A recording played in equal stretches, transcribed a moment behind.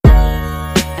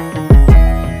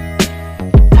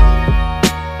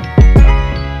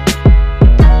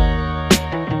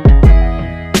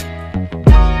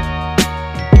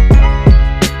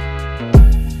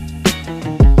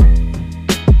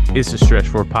It's the Stretch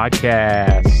 4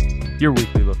 Podcast, your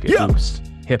weekly look at hoops,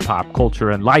 hip-hop, culture,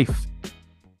 and life.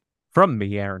 From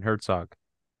me, Aaron Herzog.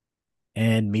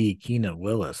 And me, Keenan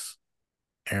Willis.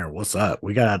 Aaron, what's up?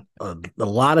 We got a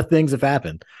lot of things have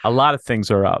happened. A lot of things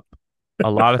are up.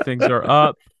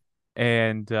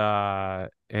 And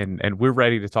we're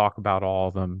ready to talk about all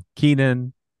of them.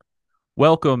 Keenan,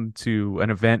 welcome to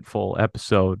an eventful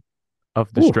episode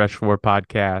of the Stretch 4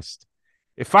 Podcast.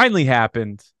 It finally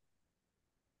happened.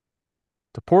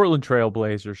 The Portland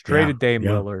Trailblazers traded Dame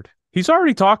Lillard. He's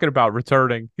already talking about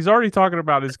returning. He's already talking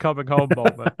about his coming home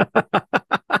moment.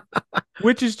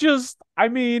 Which is just, I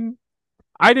mean,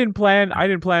 I didn't plan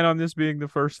on this being the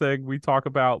first thing we talk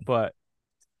about, but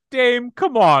Dame,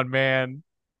 come on, man.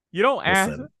 You don't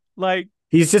ask, like,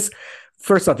 he's just,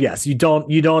 first off, yes, you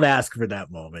don't ask for that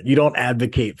moment. You don't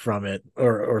advocate from it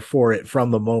or for it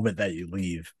from the moment that you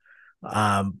leave.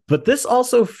 But this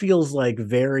also feels like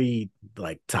very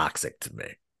toxic to me.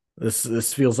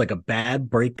 This feels like a bad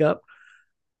breakup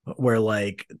where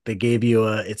like they gave you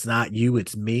it's not you,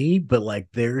 it's me, but like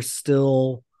they're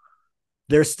still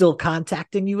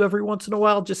contacting you every once in a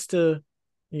while just to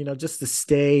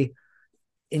stay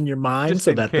in your mind just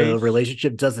so that the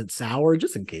relationship doesn't sour,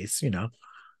 just in case, in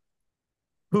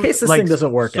case this thing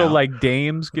doesn't work out. So like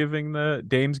Dame's giving the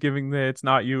it's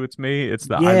not you, it's me. It's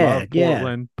the I love Portland.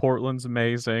 Yeah. Portland's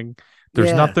amazing.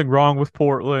 There's nothing wrong with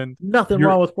Portland. Nothing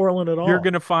wrong with Portland at all. You're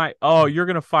gonna find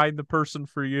the person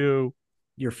for you.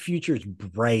 Your future's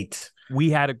bright. We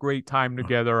had a great time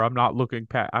together. I'm not looking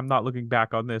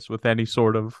back on this with any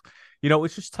sort of,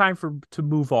 it's just time to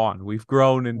move on. We've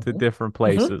grown into different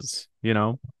places,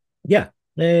 Yeah. But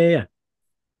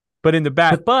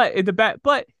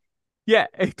yeah,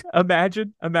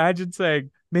 imagine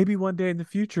saying maybe one day in the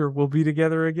future we'll be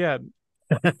together again.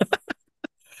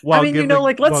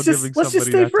 Let's just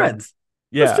stay friends.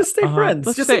 Yeah. Let's just stay friends.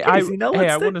 Let's just say, I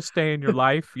want to stay in your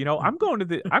life. I'm going to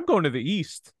the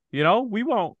East. We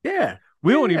won't. Yeah.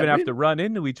 We won't even have to run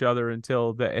into each other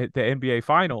until the NBA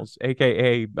Finals,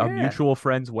 aka a mutual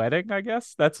friend's wedding. I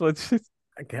guess that's what's.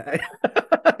 Okay.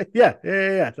 Yeah.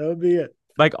 That would be it.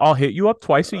 Like I'll hit you up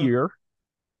twice a year.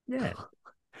 Yeah.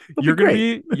 You're gonna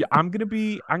be. I'm gonna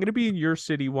be in your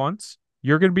city once.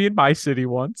 You're gonna be in my city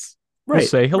once. Right. We'll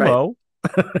say hello. Right.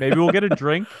 Maybe we'll get a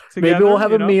drink together. Maybe we'll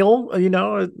have a meal.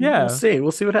 Yeah.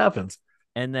 We'll see what happens.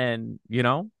 And then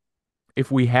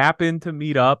if we happen to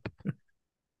meet up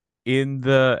in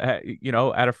the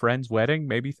at a friend's wedding,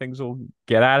 maybe things will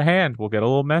get out of hand. We'll get a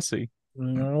little messy.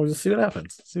 We'll just see what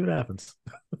happens.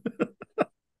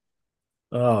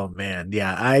 Oh man,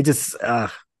 yeah. I just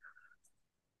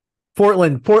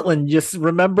Portland, just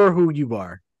remember who you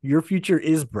are. Your future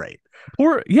is bright.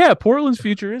 Portland's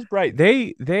future is bright.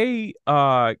 They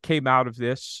came out of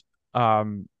this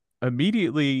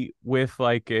immediately with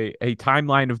like a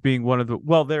timeline of being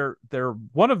they're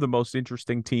one of the most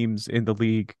interesting teams in the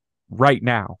league right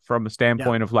now from a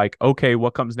standpoint of like, okay,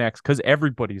 what comes next? Because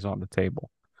everybody's on the table.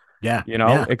 Yeah.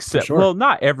 Except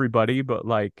not everybody, but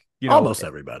like almost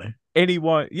everybody.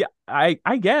 Anyone, I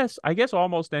guess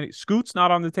almost any. Scoot's not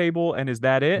on the table, and is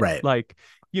that it? Right. Like,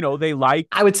 they like.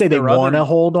 I would say they want to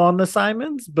hold on to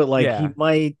Simons, but like he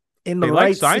might in the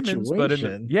right situation. But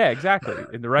exactly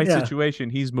in the right situation,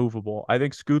 he's movable. I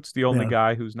think Scoot's the only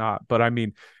guy who's not. But I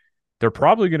mean, they're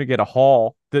probably going to get a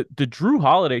haul. The Jrue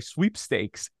Holiday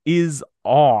sweepstakes is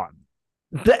on.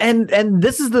 And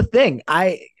this is the thing.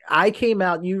 I came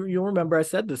out. You remember I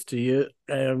said this to you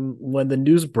when the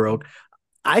news broke.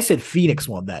 I said Phoenix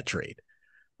won that trade.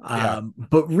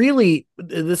 But really,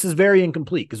 this is very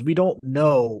incomplete because we don't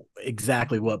know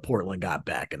exactly what Portland got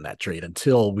back in that trade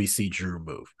until we see Jrue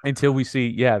move. Until we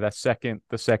see, the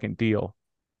second deal.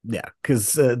 Yeah,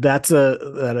 because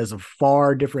that is a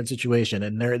far different situation,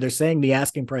 and they're saying the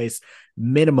asking price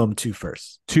minimum 2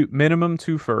 firsts. Minimum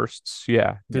 2 firsts.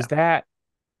 Yeah. Does that?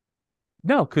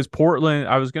 No, because Portland,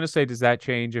 I was going to say, does that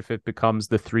change if it becomes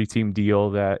the 3-team deal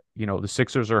that, the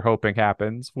Sixers are hoping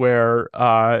happens where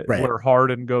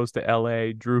Harden goes to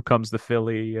LA, Jrue comes to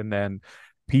Philly, and then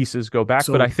pieces go back.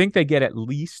 But I think they get at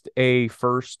least a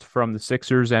first from the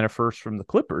Sixers and a first from the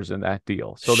Clippers in that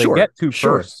deal. So they get 2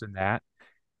 firsts in that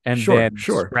and then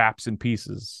scraps and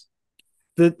pieces.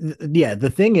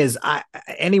 The thing is,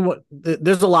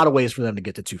 there's a lot of ways for them to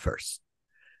get to 2 firsts.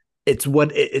 It's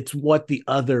what the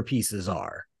other pieces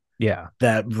are. Yeah.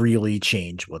 That really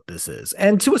change what this is.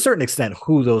 And to a certain extent,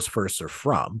 who those firsts are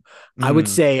from. I would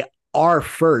say our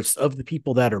first of the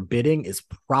people that are bidding is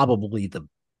probably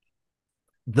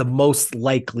the most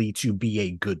likely to be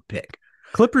a good pick.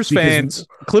 Clippers fans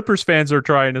are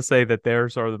trying to say that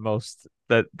theirs are the most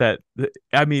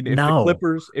I mean, No.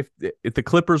 if the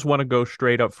Clippers want to go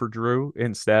straight up for Jrue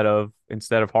instead of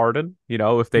Harden,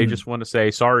 if they Mhm. just want to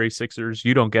say, sorry, Sixers,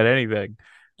 you don't get anything,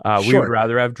 we would Sure.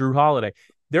 rather have Jrue Holiday.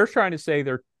 They're trying to say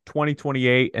their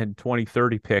 2028 and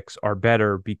 2030 picks are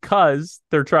better because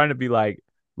they're trying to be like,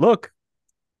 look,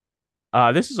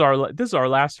 this is our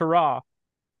last hurrah.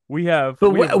 But We have we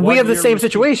one have the year same with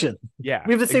Pete. situation. Yeah,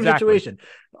 We have the same exactly. situation.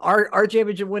 Our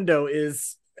championship window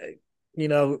is,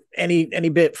 any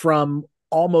bit from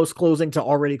almost closing to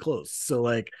already closed. So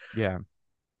like, Yeah.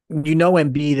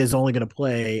 Embiid is only going to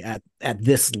play at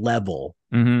this level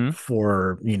Hmm.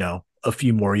 for a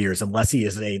few more years, unless he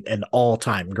is an all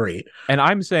time great. And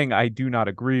I'm saying I do not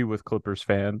agree with Clippers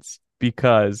fans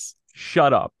because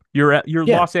shut up. You're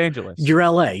Yeah, Los Angeles. you're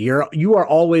LA. You are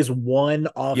always one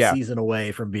off Yeah. season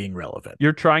away from being relevant.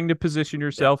 You're trying to position Yeah,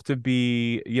 yourself to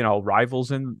be,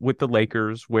 rivals in with the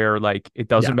Lakers where like it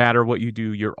doesn't yeah. matter what you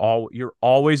do, you're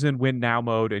always in win now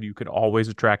mode and you can always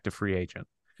attract a free agent.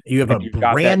 You have And a you've got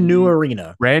that brand new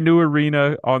arena. brand new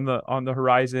arena on the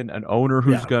horizon, an owner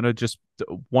who's Yeah, gonna just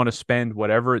want to spend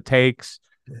whatever it takes,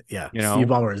 yeah. you Steve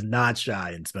know. Ballmer is not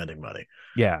shy in spending money.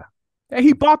 Yeah. And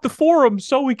he bought the forum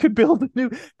so we could build a new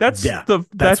Yeah, that's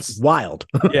that's wild.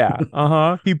 yeah,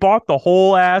 uh-huh. He bought the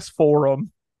whole ass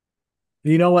forum.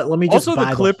 You know what? Let me just Also, the buy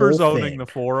the whole Clippers owning thing. the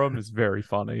forum is very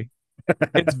funny.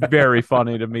 It's very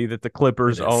funny to me that the It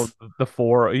Clippers own is. the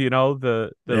forum, Yeah.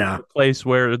 the place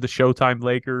where the Showtime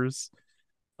Lakers,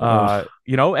 Ugh.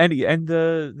 and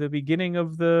the beginning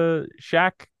of the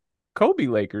Shaq Kobe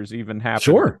Lakers even happened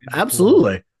Sure. in the forum.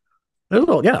 Absolutely.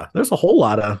 There's a whole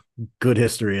lot of good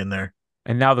history in there.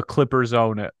 And now the Clippers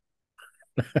own it.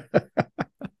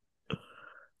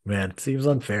 Man, it seems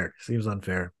unfair. Seems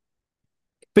unfair.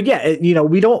 But yeah,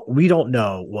 we don't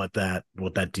know what that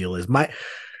deal is. My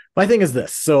thing is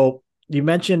this. So you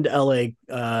mentioned LA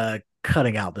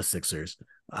cutting out the Sixers.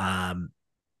 Um,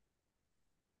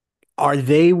 are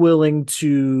they willing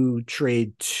to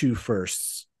trade two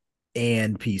firsts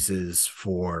and pieces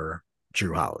for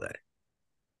Jrue Holiday?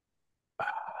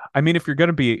 I mean,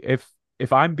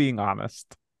 if I'm being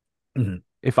honest, Mhm.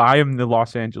 if I am the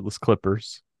Los Angeles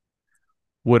Clippers,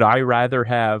 would I rather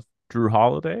have Jrue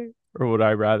Holiday or would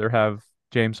I rather have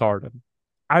James Harden?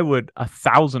 I would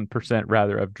 1,000%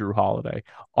 rather have Jrue Holiday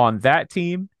on that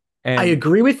team. I And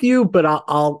agree with you, but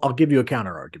I'll give you a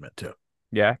counter argument too.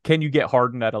 yeah, can you get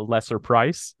Harden at a lesser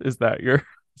price? Is that your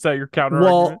counter argument?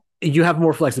 Well, you have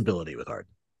more flexibility with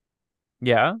Harden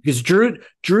Yeah. because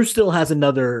Jrue still has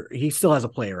a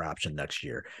player option next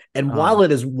year, and Uh, while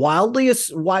it is widely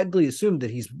assumed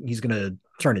that he's going to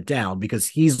turn it down because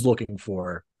he's looking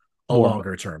for a more.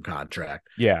 longer term contract,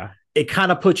 Yeah, it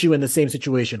kind of puts you in the same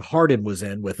situation Harden was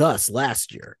in with us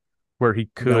last year. where he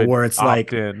could Where it's opt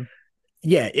like, in.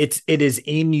 yeah, it is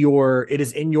in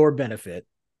your benefit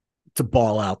to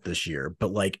ball out this year,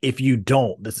 but like if you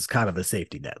don't, this is kind of a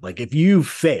safety net. Like if you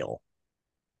fail,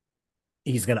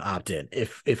 he's going to opt in.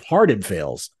 If Harden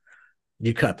fails,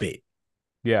 you cut bait.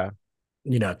 Yeah.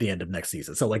 At the end of next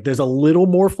season. So like there's a little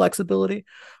more flexibility,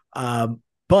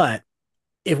 but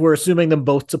if we're assuming them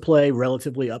both to play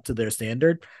relatively up to their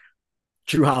standard,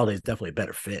 Jrue Holiday is definitely a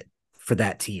better fit for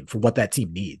that team for what that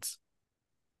team needs.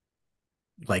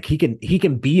 Like he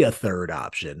can be a third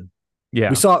option. We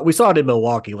Yeah. saw we saw it in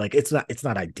Milwaukee. Like it's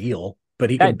not ideal, but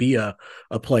he can That be a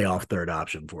playoff third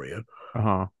option for you.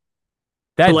 uh-huh.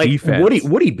 But That like, would he defense.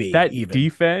 would he be That even?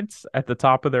 defense at the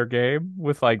top of their game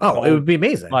with like Oh, it Paul, would be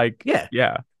amazing. like, Yeah.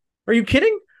 yeah, Are you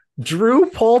kidding?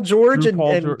 Jrue, Paul George, Drew and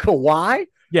Paul and George. Kawhi.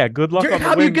 Yeah, good luck on the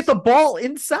How do you get wings. the ball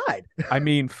inside? I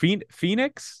mean,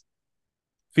 Phoenix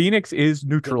is Good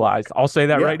luck. neutralized. I'll say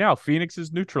that right Yeah, now. Phoenix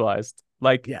is neutralized.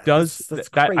 Like, yeah. does That's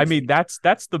that? I mean, crazy.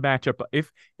 that's the matchup.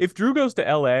 If Drew goes to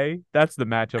LA, that's the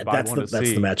matchup I That's want the to that's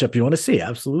the see. matchup you want to see.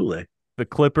 Absolutely. The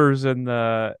Clippers and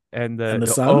And the the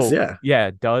Suns, oh yeah.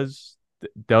 yeah, does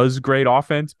great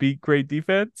offense beat great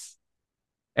defense?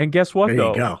 And guess what There you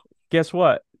though? go. Guess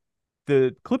what?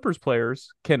 The Clippers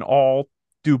players can all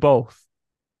do both.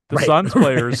 The Right. Suns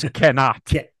players cannot.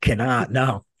 Cannot.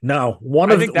 No. No.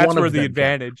 One I of think that's one where of the them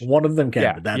can. advantage. One of them can,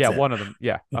 Yeah, but yeah, that's it. one of them.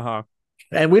 Yeah, uh-huh.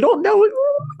 And we don't know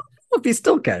if he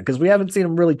still can because we haven't seen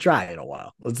him really try in a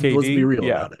while. Let's be KD, real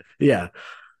yeah. about it. Yeah.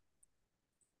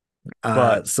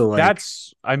 But So like,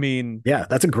 that's, I mean, yeah,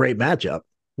 that's a great matchup.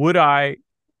 would I,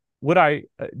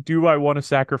 do I want to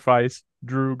sacrifice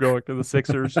Drew going to the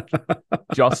Sixers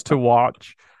just to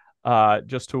watch,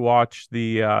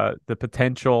 the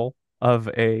potential of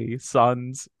a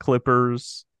Suns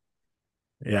Clippers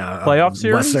Yeah. playoff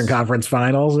Western series? Conference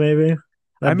Finals, maybe. I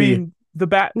That'd be. mean,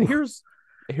 Ooh.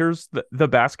 here's the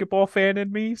basketball fan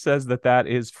in me says that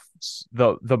is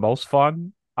the most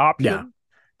fun Yeah, option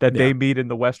that yeah. they meet in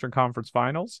the Western Conference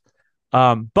Finals.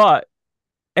 But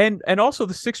and also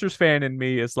the Sixers fan in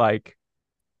me is like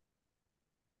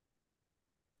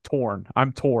torn.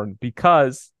 I'm torn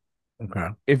because Okay.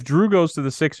 if Jrue goes to the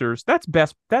Sixers, that's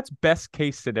best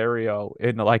case scenario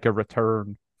in like a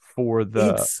return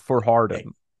It's for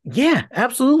Harden. yeah,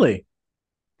 absolutely.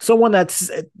 Someone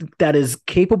that is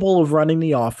capable of running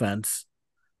the offense,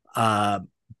 uh,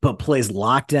 but plays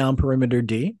lockdown perimeter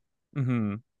D.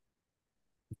 Hmm.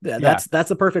 Yeah, That's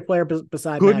the perfect player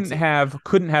beside couldn't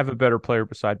Maxi. have a better player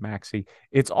beside Maxi.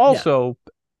 It's Yeah, also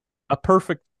a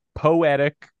perfect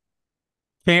poetic.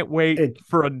 Can't wait it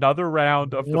for another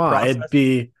round of the why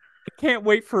process. Can't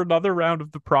wait for another round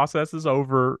of the processes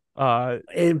over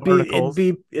articles.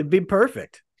 it'd be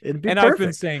perfect. It'd be And I've been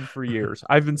perfect. saying for years,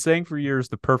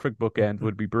 the perfect bookend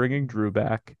would be bringing Jrue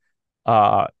back,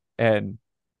 uh, and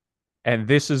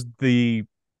this is the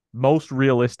most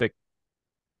realistic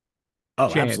Oh,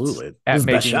 chance absolutely. This at is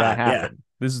best making that shot. Yeah, happen.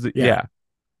 This is the yeah. yeah.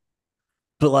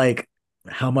 But like,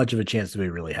 how much of a chance do we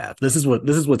really have? This is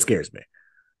what scares me.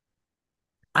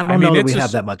 I I don't mean, know that we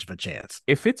have that much of a chance.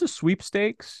 if it's a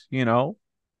sweepstakes,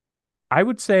 I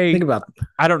would say Think about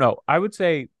I don't know. I would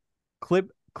say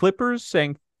Clippers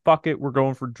saying fuck it, we're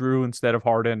going for Jrue instead of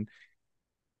Harden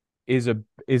is a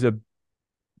is a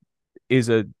is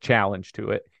a challenge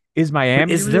to it. Is but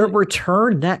Miami is their really?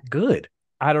 return that good?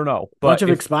 I don't know. But Bunch of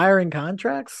expiring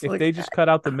contracts? if Like they just cut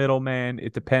out the middleman,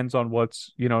 it depends on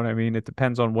what's, you know what I mean? It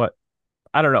depends on what,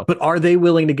 I don't know. but are they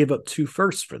willing to give up two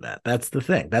firsts for that? That's the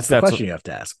thing. That's the That's question you have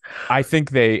to ask. I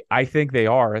think they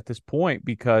are at this point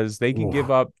because they can Ooh. give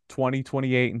up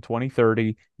 2028 and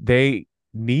 2030. They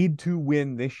need to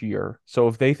win this year. So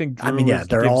if they think I mean, Drew yeah, is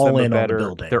they're gives all them a in on the better,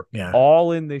 building. they're Yeah.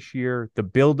 all in this year. The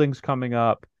building's coming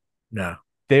up. No.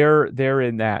 They're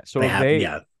in that. So They have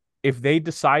yeah, if they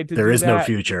decide to there do is no that,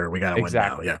 future. We gotta win now.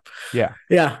 exactly. Yeah. Yeah.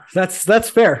 Yeah. That's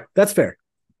fair. That's fair.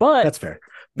 But That's fair.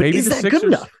 But maybe is the that good Sixers,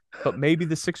 enough? but maybe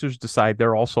the Sixers decide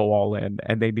they're also all in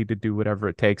and they need to do whatever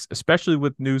it takes, especially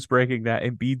with news breaking that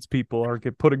Embiid's people are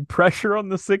putting pressure on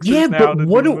the Yeah, Sixers now but to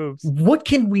do moves. what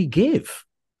can we give?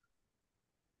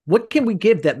 What can we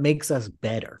give that makes us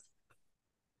better?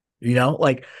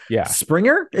 Like Yeah.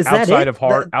 Springer, is that it?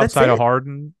 That's Outside of it?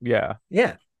 Harden, yeah.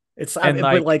 Yeah. It's I And mean,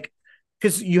 but like, like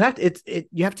because you have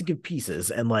to give pieces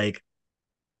and like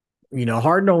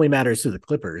Harden only matters to the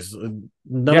Clippers.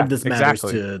 yeah,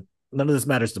 exactly. None of this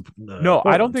matters to No,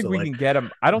 I don't Portland. think So we like, can get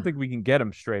him. I don't think we can get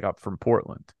him straight up from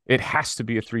Portland. It has to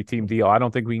be a three-team deal. I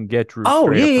don't think we can get Drew oh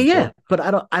straight yeah, up yeah, from yeah. Portland.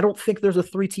 But I don't think there's a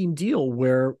 3-team deal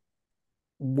where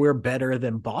we're better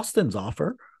than Boston's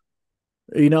offer.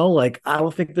 Like I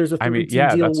don't think there's a I mean, 3-team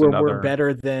yeah, deal that's where we're another.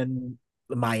 better than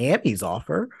Miami's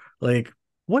offer. Like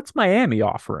What's Miami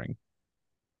offering?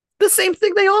 the same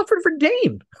thing they offered for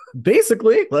Dame,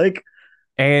 basically. Like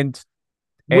And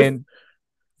with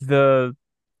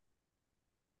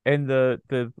and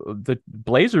the the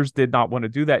Blazers did not want to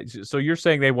do that. So you're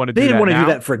saying they want to they do didn't that want to do now?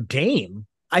 that for Dame.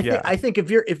 Yeah. I think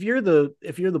if you're the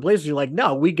Blazers, you're like,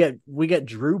 no, we get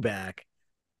Jrue back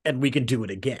and we can do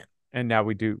it again. And now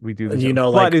we do this.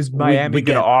 But Like is Miami we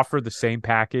going to get offer the same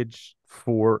package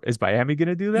for? Is Miami going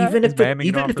to do that? Is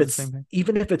Miami going to offer the same thing?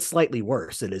 even if it's slightly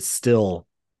worse, it is still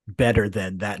better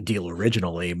than that deal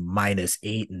originally,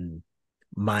 -8 and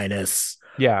minus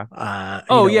Yeah.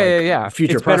 Oh yeah, yeah, like yeah.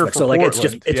 future It's better prospects. for So like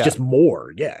Portland. it's Yeah. just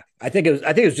more. Yeah. I think it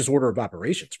was just order of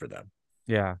operations for them.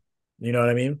 Yeah. You know what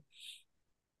I mean?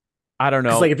 I don't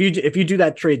Because know. like if you do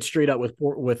that trade straight up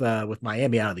with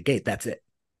Miami out of the gate, that's it.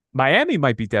 Miami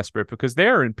might be desperate because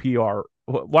they're in PR.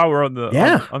 While we're on the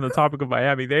Yeah. on the topic of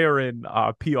Miami, they are in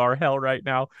PR hell right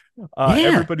now. Yeah.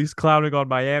 Everybody's clowning on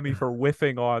Miami for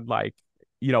whiffing on like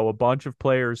a bunch of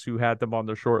players who had them on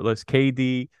their short list.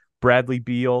 KD, Bradley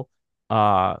Beal,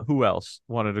 who else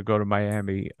wanted to go to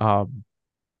Miami?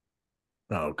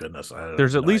 Oh goodness, I have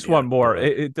There's at no least idea. one more.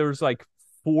 There's like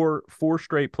four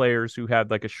straight players who had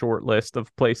like a short list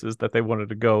of places that they wanted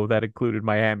to go that included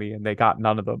Miami, and they got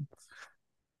none of them.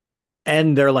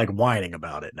 And they're like whining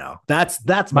about it now. That's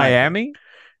my thing. Miami,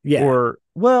 Yeah. or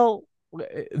well,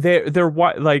 they're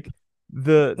like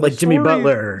the Like Jimmy the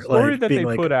Butler, story like that being they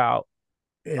like, put out.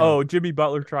 yeah, Oh, Jimmy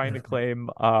Butler trying to claim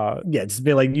yeah, just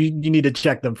be like, you need to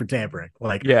check them for tampering.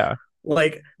 yeah.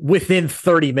 Like within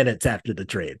 30 minutes after the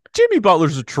trade. Jimmy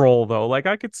Butler's a troll though. Like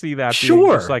I could see that being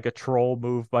just Sure. like a troll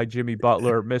move by Jimmy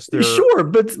Butler, Sure,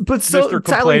 but so Mister Tyler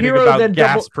complaining Hero about then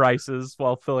gas double prices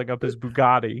while filling up his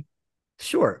Bugatti.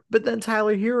 sure, but then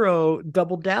Tyler Hero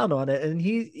doubled down on it and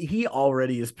he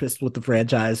already is pissed with the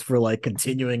franchise for like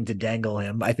continuing to dangle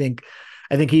him. I think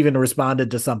he even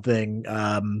responded to something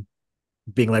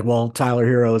being like, well, Tyler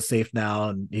Hero is safe now,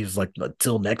 and he's like,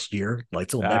 till next year, like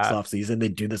till next Uh, offseason, they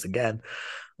do this again.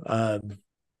 Um,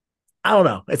 I don't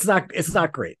know. It's not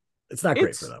great. It's not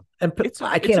great for it's them, and I it's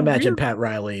can't a imagine weird Pat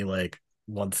Riley like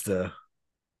wants to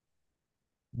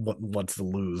wants to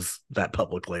lose that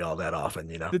publicly all that often.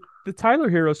 the Tyler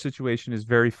Hero situation is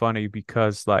very funny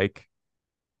because like,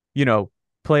 you know,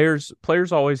 players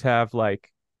always have like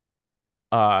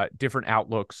different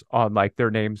outlooks on like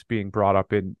their names being brought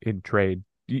up in trade,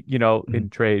 Mhm. in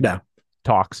trade Yeah,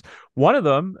 talks. One of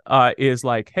them is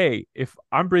like, hey, if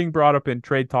I'm being brought up in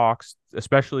trade talks,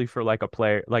 especially for like a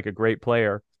player, like a great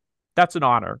player, that's an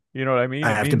honor. You know what I mean?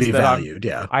 I It have to means be that valued.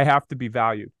 Yeah, I have to be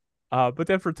valued. But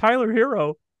then for Tyler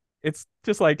Hero, it's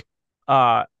just like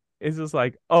uh it's just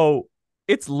like, oh,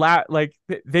 like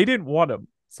they didn't want him.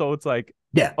 So it's like,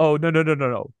 yeah, oh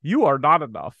no. You are not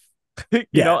enough.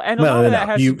 yeah. And a No, lot no, of that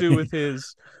no. has to You do with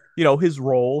his, his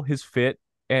role, his fit,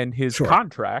 and his sure.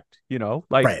 contract.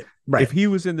 Like Right, if right. he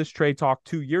was in this trade talk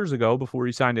 2 years ago before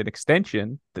he signed an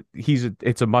extension,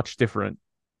 it's a much different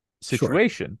Sure,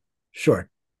 situation. sure,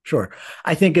 sure.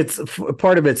 I think it's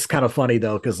part of it's kind of funny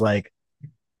though, because like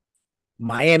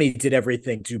Miami did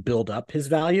everything to build up his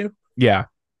value, Yeah.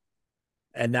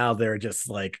 and now they're just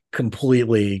like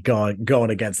completely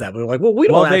going against that. We're like, well, we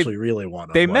Well, don't actually really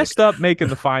want him. they Like, messed up making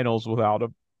the finals without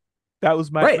him. That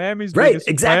was right, Miami's right, biggest.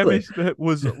 exactly.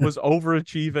 Miami's was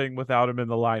overachieving without him in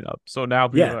the lineup. So now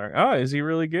people Yeah, are like, oh, is he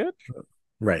really good?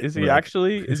 right. Is he We're like,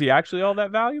 actually all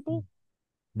that valuable?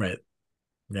 right.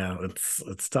 Yeah,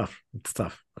 it's tough. It's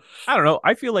tough. I don't know.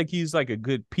 I feel like he's like a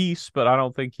good piece, but I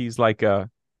don't think he's like a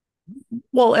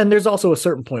Well, and there's also a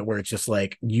certain point where it's just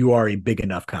like you are a big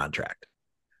enough contract,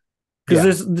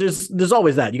 because yeah. there's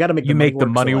always that you got to make the You money make the work.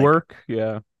 So money like, work.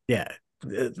 Yeah. yeah,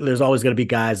 there's always going to be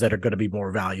guys that are going to be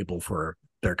more valuable for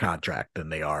their contract than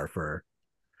they are for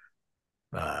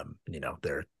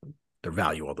their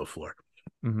value on the floor.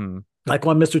 Hmm. Like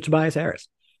one Mr. Tobias Harris.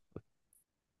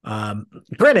 Um,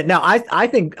 Granted, now I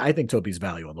think Toby's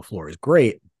value on the floor is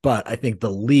great, but I think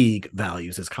the league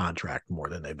values his contract more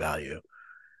than they value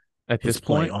At his this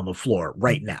play point, on the floor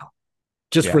right now,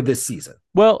 just yeah. for this season.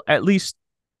 Well, at least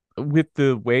with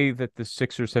the way that the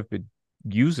Sixers have been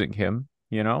using him,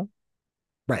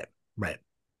 Right, right.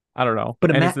 I don't know.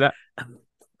 But And is that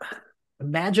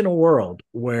imagine a world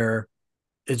where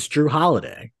it's Drew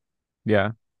Holiday.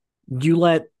 yeah, You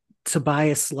let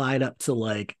Tobias slide up to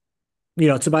like,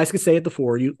 Tobias could stay at the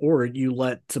four, or you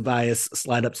let Tobias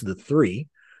slide up to the three,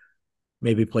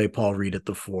 maybe play Paul Reed at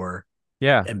the four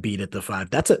yeah. and beat at the five.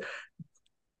 That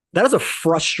is a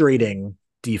frustrating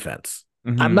defense.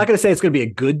 I'm Hmm. not going to say it's going to be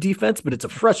a good defense, but it's a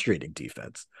frustrating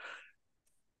defense.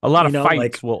 A lot of Like,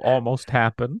 fights will almost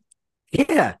happen.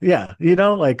 yeah, yeah.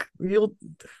 Like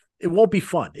it won't be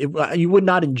fun. You would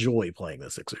not enjoy playing the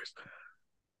Sixers.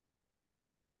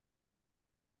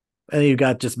 And you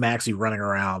got just Maxi running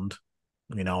around,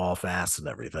 all fast and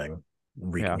everything, Yeah.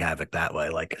 wreaking havoc that way.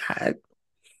 Like, I don't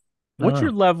What's know.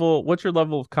 your level? What's your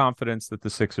level of confidence that the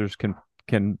Sixers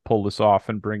can pull this off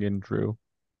and bring in Jrue?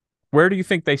 Where do you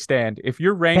think they stand? If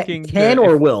you're ranking Can the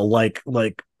or if will like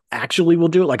actually will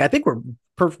do it. Like, I think we're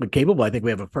perfectly capable. I think we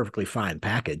have a perfectly fine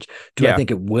package. Do I yeah.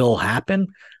 think it will happen?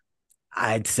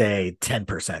 I'd say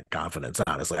 10% confidence.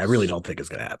 Honestly, I really don't think it's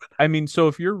going to happen. I mean, so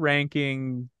if you're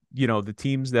ranking, the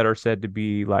teams that are said to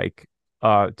be like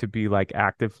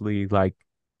actively like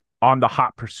on the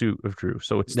hot pursuit of Jrue.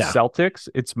 So it's the Yeah, Celtics,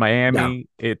 it's yeah. Miami,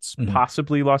 it's Mhm.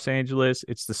 possibly Los Angeles,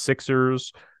 it's the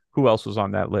Sixers. Who else was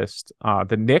on that list?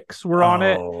 The Knicks were on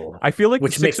it. Oh, I feel like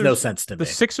which makes no sense to The me.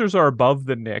 Sixers are above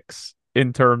the Knicks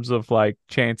in terms of like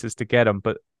chances to get them,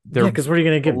 but Yeah, they're because what are you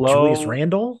going to give Julius below.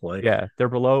 Randle? Like, Yeah, they're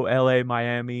below LA,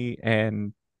 Miami,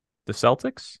 and the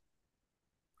Celtics.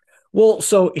 well,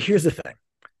 so here's the thing.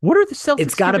 What are the It's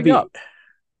Celtics got to giving be. up?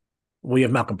 We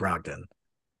have Malcolm Brogdon,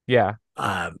 Yeah.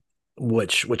 um,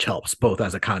 which helps both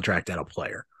as a contract and a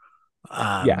player.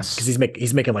 Because Yes.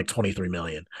 he's making like 23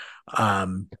 million.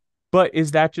 But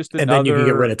is that just And then you can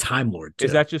get rid another of Time Lord is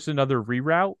too. that just another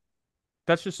reroute?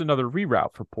 That's just another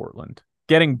reroute for Portland.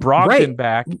 Getting Right. Brogdon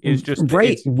back is just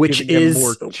Right. it's Which giving them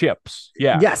is, more chips.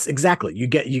 Yeah. yes, exactly. You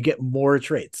get more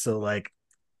traits. So like,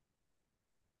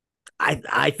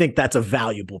 I think that's a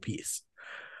valuable piece.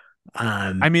 I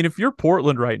Um, mean, if you're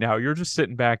Portland right now, you're just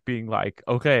sitting back being like,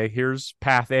 okay, here's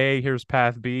path A, here's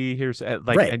path B, here's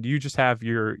like, right. and you just have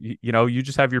you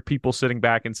just have your people sitting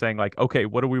back and saying like, okay,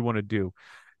 what do we want to do? Right.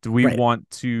 Do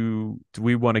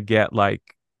we want to get like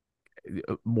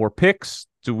more picks?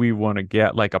 Do we want to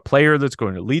get like a player that's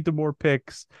going to lead to more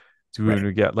picks? Do we want Right.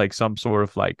 to get like some sort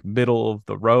of like middle of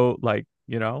the road, like,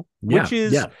 Yeah. which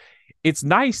is Yeah. it's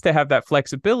nice to have that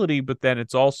flexibility, but then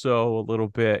it's also a little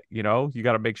bit, you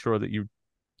got to make sure that you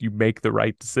make the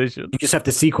right decision. You just have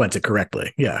to sequence it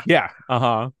correctly. Yeah. Yeah.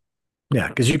 Uh-huh. Yeah.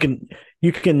 Because you can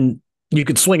you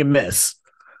can swing and miss,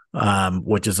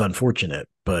 which is unfortunate.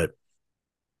 But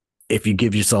if you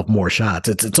give yourself more shots,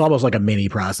 it's almost like a mini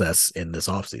process in this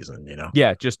offseason.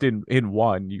 Yeah, just in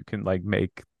one, you can like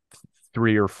make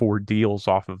 3 or 4 deals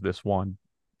off of this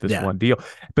Yeah. one deal.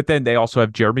 But then they also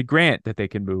have Jeremy Grant that they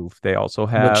can move. They also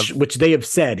Which have which they have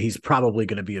said he's probably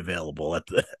going to be available at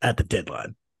the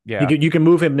deadline. yeah. You can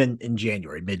move him in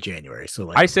January, mid-January. So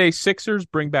I like say Sixers,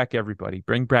 bring back everybody.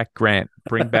 Bring back Grant.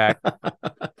 Bring back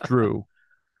Jrue.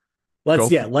 Go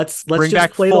for, let's bring just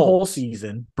back play the whole Fultz.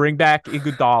 season. Bring back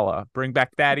Iguodala. Bring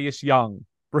back Thaddeus Young.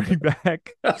 Bring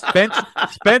back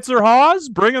Spencer Hawes.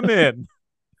 Bring him in.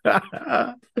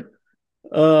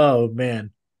 Oh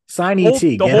man. Sign ET.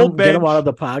 The whole Get him out of bench.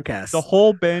 the The podcast.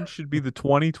 whole bench should be the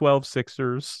 2012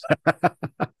 Sixers.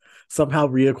 Somehow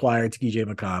reacquire TJ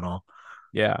McConnell.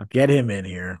 Yeah. Get him in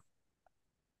here.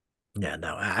 Yeah,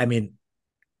 no. I mean,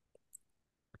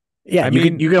 yeah, I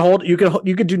mean, you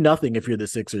could do nothing if you're the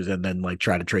Sixers and then like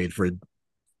try to trade for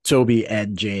Toby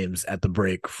and James at the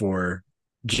break for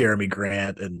Jeremy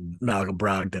Grant and Malcolm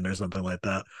Brogdon or something like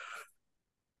that.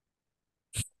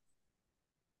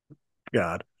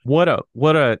 God. What a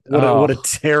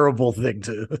terrible thing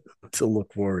to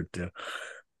look forward to.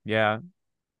 Yeah.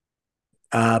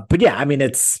 But yeah, I mean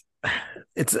it's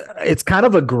kind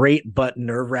of a great but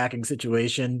nerve-wracking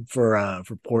situation for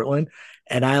Portland.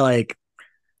 And I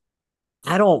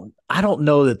don't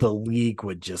know that the league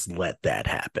would just let that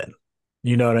happen.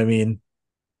 You know what I mean?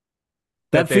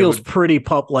 That That they feels would pretty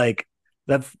like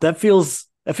that feels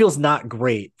not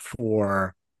great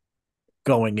for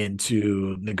going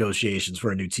into negotiations for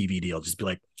a new TV deal. Just be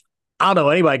like, I don't know,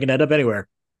 anybody can end up anywhere.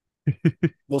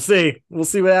 We'll see. We'll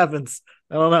see what happens.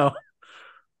 I don't know.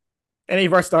 Any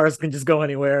of our stars can just go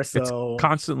anywhere. it's So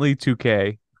constantly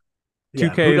 2K. yeah,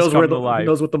 2K has come to who life.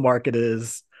 knows what the market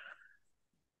is.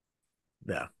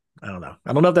 Yeah, I don't know.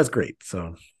 I don't know if that's great.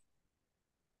 So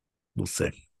we'll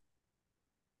see.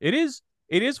 It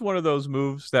is one of those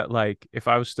moves that like if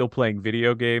I was still playing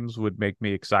video games would make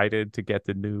me excited to get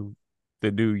the new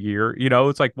year.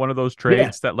 It's like one of those Yeah,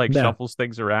 trades that like no, shuffles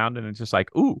things around and it's just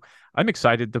like, "Ooh, I'm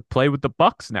excited to play with the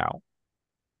Bucks now."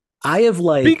 I have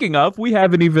like Speaking of, we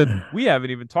haven't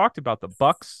even talked about the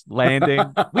Bucks landing.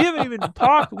 We haven't even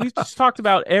talked. We've just talked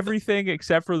about everything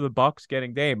except for the Bucks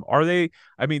getting Dame. Are they?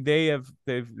 I mean, they're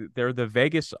the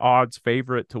Vegas odds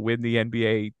favorite to win the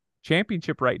NBA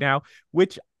championship right now,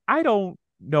 which I don't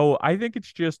know. I I think don't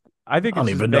it's just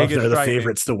even know if Vegas they're the trying to.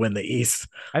 favorites to win the East.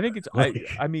 I think it's Like,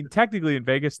 I mean technically in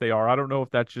Vegas they are. I don't know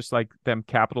if that's just like them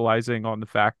capitalizing on the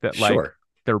fact that like sure,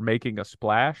 they're making a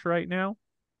splash right now.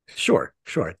 sure.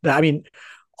 I mean,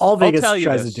 all I'll Vegas tell you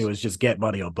tries to do this. is just get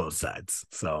money on both sides.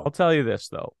 I'll So tell you this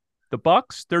though. The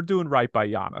Bucks, they're doing right by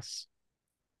Giannis.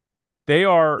 They yeah,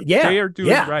 are doing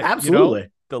yeah, right. absolutely.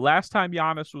 The last time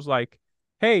Giannis was like,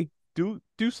 "Hey, do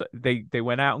so," they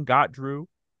went out and got Jrue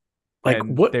Like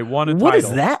and they won a what is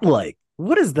title. that like?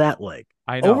 What is that like?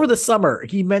 I Over know. the summer,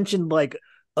 he mentioned like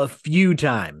a few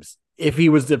times if he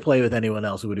was to play with anyone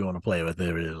else, who would he want to play with?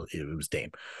 It was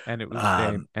Dame. And it was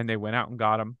Dame Um, and they went out and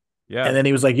got him. Yeah. and then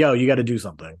he was like, "Yo, you got to do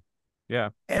something." Yeah.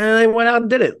 And then they went out and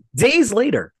did it days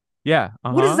later. Yeah.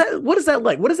 What is Uh-huh. that? What is that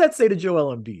like? What does that say to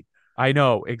Joel Embiid? I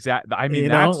know exactly. I mean,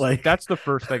 Like, that's the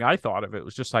first thing I thought of. It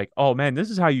was just like, oh man,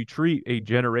 this is how you treat a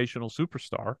generational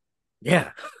superstar.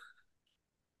 yeah,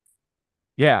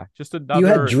 Yeah, you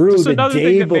had Jrue just the another thing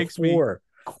day that before.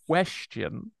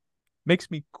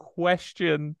 makes me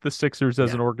question the Sixers as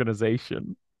Yeah, an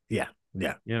organization. yeah,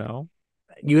 yeah. You know,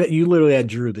 You literally had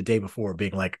Jrue the day before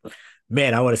being like,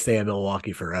 "Man, I want to stay in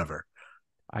Milwaukee forever."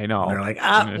 I And they're know, like, and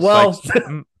 "Ah, it's like, well,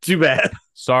 mm, too bad.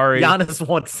 sorry, Giannis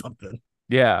wants something."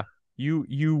 yeah,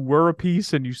 you were a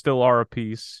piece and you still are a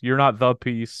piece. You're not the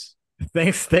piece.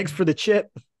 Thanks for the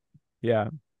chip. Yeah,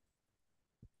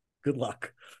 Good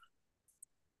luck.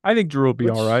 I think Drew will be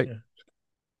all Which right.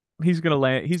 He's gonna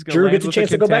land. He's gonna Jrue land gets a with a chance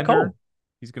to go back contender. home.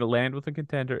 He's gonna land with a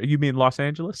contender. You mean Los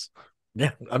Angeles?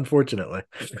 Yeah, unfortunately.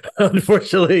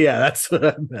 Unfortunately, yeah, that's what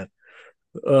I meant.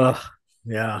 Ugh,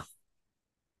 yeah,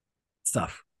 it's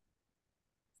tough.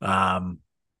 Um,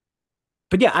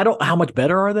 but yeah, I don't how much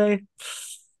better are they?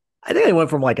 I think they went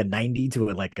from like a 90 to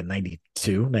like a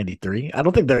 92, 93. I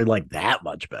don't think they're like that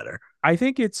much better. I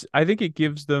think it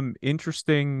gives them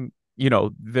interesting,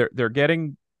 they're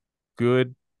getting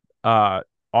good uh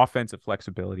offensive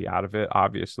flexibility out of it,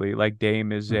 obviously. Like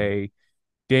Mhm.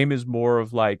 Dame is more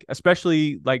of like,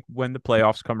 especially like when the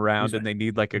playoffs come Excuse around me. and they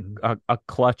need like Mhm. a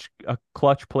clutch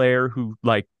player who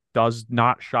like does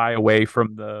not shy away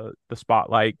from the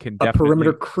spotlight, can A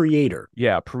perimeter definitely, creator.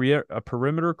 yeah, a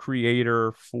perimeter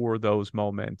creator for those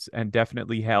moments, and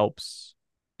definitely helps,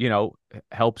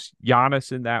 helps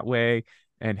Giannis in that way,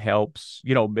 and helps,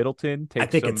 Middleton I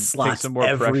think it take slots some more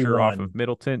pressure off of everyone.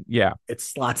 Middleton. Yeah. It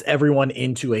slots everyone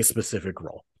into a specific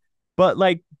role. But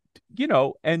like,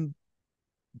 and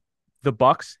the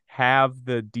Bucks have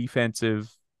the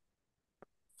defensive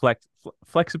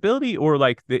flexibility, or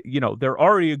like they're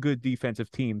already a good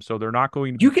defensive team, so they're not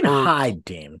going to You be can hurt. hide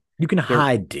Dame. You can They're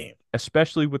hide Dame.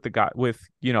 especially with the guy with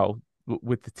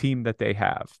the team that they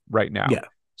have right now. Yeah.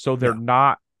 So they're Yeah.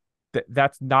 not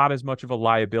that's not as much of a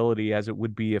liability as it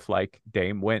would be if like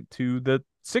Dame went to the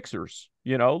Sixers.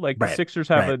 Like the Right. Sixers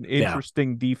have Right. an Yeah.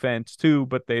 interesting defense too,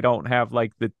 but they don't have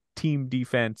like the team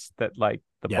defense that like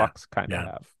the Yeah. Bucks kind of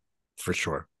Yeah. have. For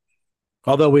sure.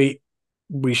 Although we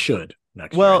should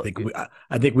next year. Well,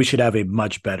 I think we should have a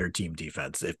much better team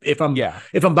defense. yeah.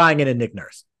 If I'm buying into Nick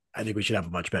Nurse, I think we should have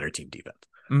a much better team defense.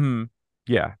 Hmm.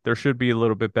 Yeah, there should be a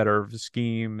little bit better of a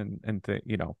scheme,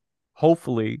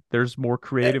 hopefully there's more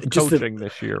creative coaching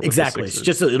this year with the Exactly. It's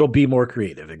Sixers. just it'll be more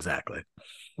creative. Exactly.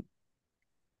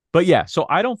 But yeah, so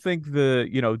I don't think the,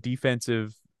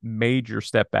 defensive major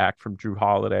step back from Jrue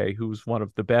Holiday, who's one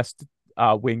of the best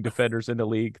wing defenders in the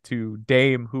league, to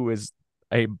Dame, who is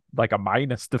a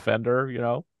minus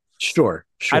defender. Sure.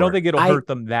 I don't Sure. think it'll hurt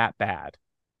them that bad.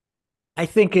 I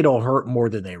think it'll hurt more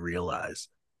than they realize.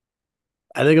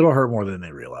 I think it'll hurt more than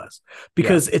they realize Yeah.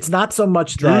 because it's not so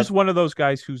much Drew's that one of those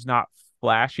guys who's not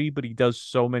flashy, but he does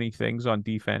so many things on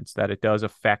defense that it does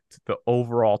affect the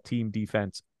overall team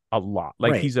defense a lot.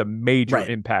 Like right, he's a major right,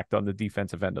 impact on the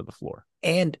defensive end of the floor.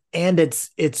 and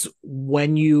it's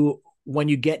when you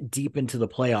get deep into the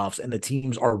playoffs and the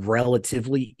teams are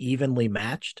relatively evenly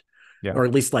matched, Yeah. or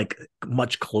at least like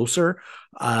much closer.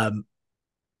 Um,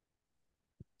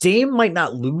 Dame might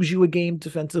not lose you a game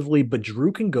defensively, but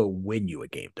Jrue can go win you a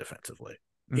game defensively.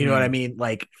 You know what I Mm-hmm. mean?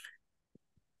 Like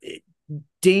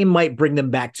Dame might bring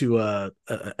them back to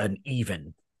an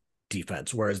even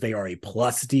defense, whereas they are a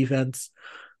plus defense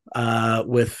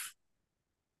with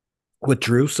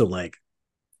Jrue. So like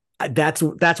that's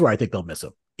where I think they'll miss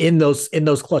him in those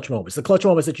clutch moments. The clutch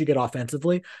moments that you get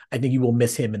offensively, I think you will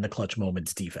miss him in the clutch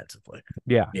moments defensively.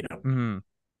 Yeah. You know, Mm-hmm.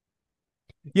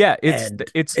 Yeah, and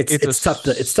it's it's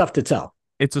tough to tell.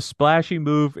 it's a splashy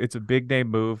move. It's a big name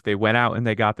move. They went out and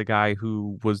they got the guy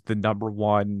who was the number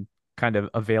one kind of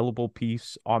available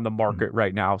piece on the Mhm. market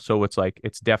right now. So it's like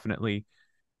it's definitely,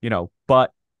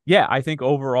 but yeah, I think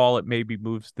overall it maybe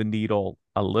moves the needle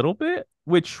a little bit,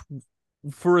 which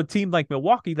for a team like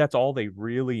Milwaukee, that's all they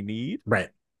really need. Right.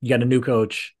 You got a new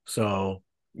coach, so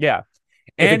Yeah.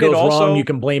 if it And it goes wrong, you also,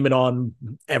 can blame it on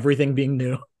everything being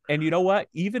new. and you know what?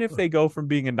 Even if they go from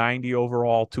being a 90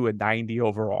 overall to a 90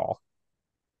 overall,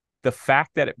 the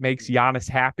fact that it makes Giannis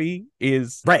happy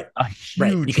is Right. a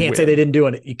Right. You huge can't say they win. didn't do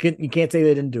it. You can't say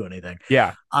they didn't do anything.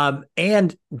 Yeah.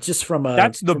 And just from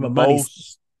That's the a money,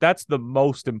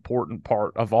 most important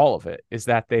part of all of it, is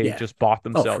that they yeah. just bought Oh, for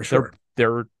themselves. sure.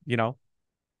 They're.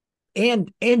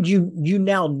 And you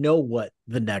now know what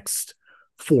the next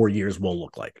 4 years will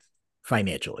look like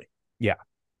financially. Yeah.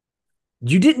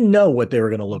 You didn't know what they were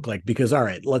going to look like because all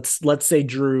right, let's say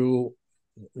Jrue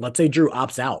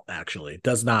opts out, actually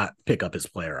does not pick up his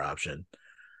player option.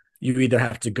 You either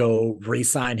have to go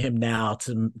re-sign him now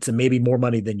to maybe more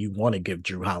money than you want to give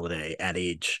Jrue Holiday at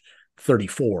age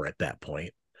 34 at that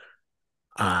point.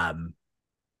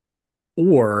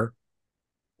 Or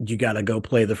you got to go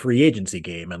play the free agency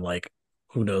game, and like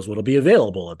who knows what'll be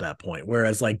available at that point.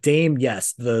 Whereas like Dame,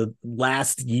 yes, the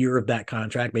last year of that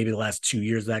contract, maybe the last 2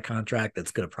 years of that contract,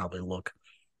 that's going to probably look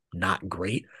not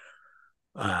great.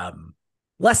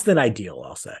 Less than ideal,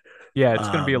 I'll say. Yeah, it's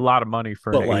going to be a lot of money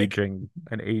for But like, an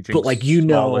aging but like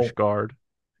smallish guard.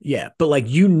 yeah, but like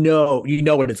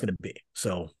what it's going to be.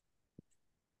 So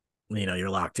you're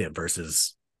locked in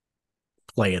versus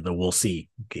playing the we'll see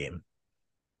game.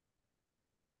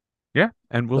 Yeah,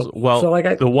 and So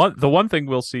like the one thing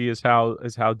we'll see is how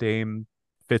Dame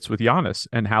fits with Giannis,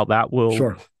 and how that will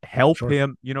sure, help sure,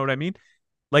 him. You know what I mean?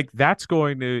 Like that's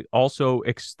going to also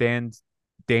extend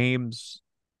Dame's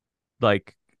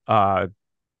like I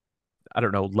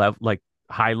don't know, like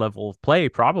high level of play,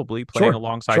 probably playing sure,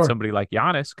 alongside sure, somebody like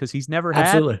Giannis, because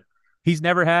absolutely. he's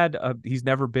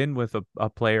never been with a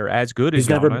player as good as He's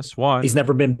never Giannis. One, he's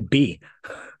never been B.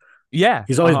 yeah,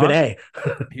 He's always been A.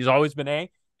 he's always been A.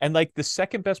 And like the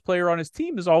second best player on his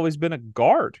team has always been a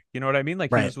guard. You know what I mean? Like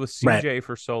he Right, was with right. CJ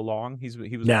for so long. He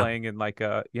was Yeah, playing in like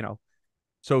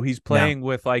so he's yeah, playing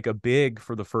with like a big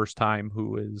for the first time,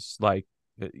 who is like,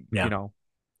 you yeah. know,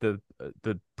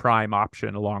 the prime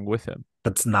option along with him.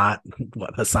 That's not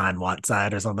what Hassan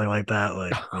Whiteside or something like that.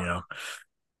 Like,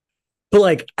 but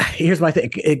like, here's my thing: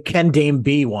 can Dame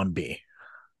be 1B?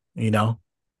 You know,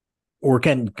 or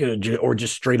or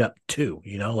just straight up two?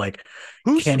 Like,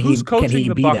 Who's can coaching he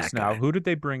the be Bucks that now? guy? Who did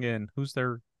they bring in? Who's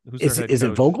their head Is it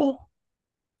coach? Vogel?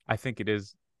 I think it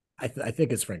is. I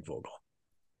think it's Frank Vogel.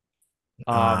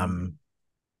 Um,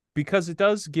 because it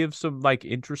does give some like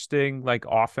interesting like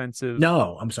offensive.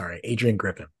 No, I'm sorry, Adrian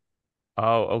Griffin.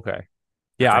 Oh, okay. I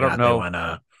Yeah, I don't forgot they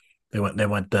know. went they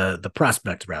went the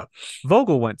prospect route.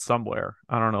 Vogel went somewhere.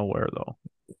 I don't know where though.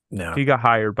 No, He got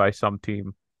hired by some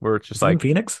team where it's just is he in like,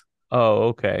 Phoenix? oh,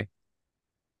 okay.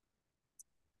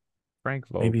 Frank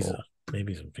Maybe Vogel.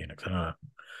 maybe he's in Phoenix. I don't know.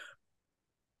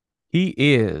 He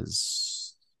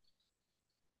is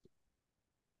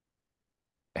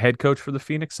head coach for the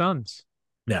Phoenix Suns.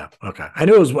 Yeah, okay. I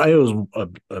knew it was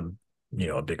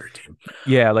a bigger team.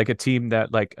 Yeah, like a team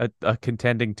that like a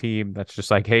contending team that's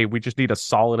just like, hey, we just need a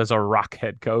solid as a rock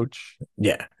head coach,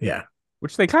 Yeah, yeah.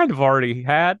 which they kind of already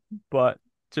had, but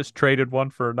just traded one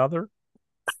for another.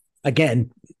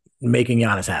 Again, making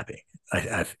Giannis happy.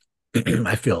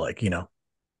 I feel like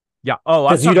Yeah. Oh,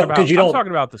 because you don't I'm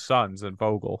talking about the Suns and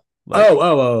Vogel. Like,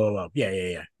 yeah, yeah,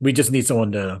 yeah. We just need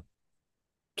someone to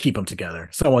keep them together.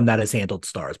 Someone that has handled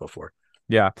stars before.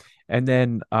 yeah. And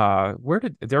then where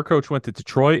did their coach went to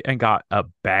Detroit and got a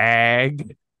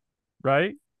bag,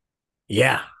 right?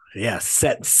 Yeah, yeah.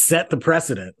 Set the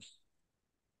precedent.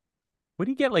 What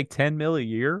do you get like 10 mil a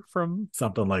year from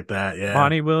Something like that. Yeah.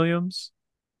 Monty Williams?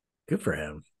 Good for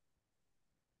him.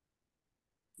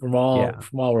 Yeah.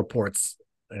 From all reports,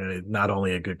 not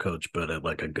only a good coach, but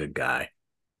like a good guy.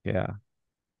 Yeah.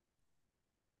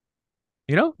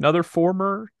 Another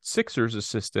former Sixers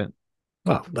assistant.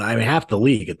 Well, I mean, half the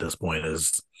league at this point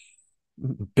has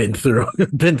been through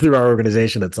been through our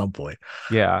organization at some point.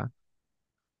 Yeah.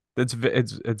 It's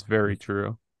very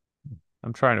true.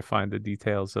 I'm trying to find the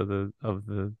details of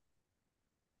the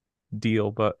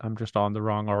deal, but I'm just on the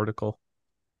wrong article.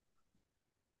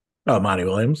 Oh, Monty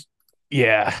Williams.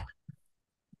 Yeah.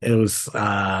 It was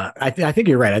I think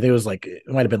you're right. I think it was like it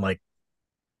might have been like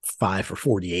 5 for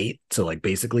 48, so like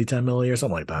basically 10 million or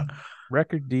something like that.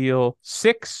 Record deal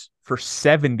 6 for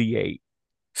 78.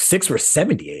 6 for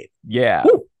 78. Yeah.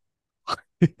 Woo,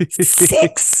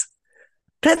 six.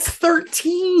 That's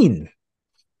 13.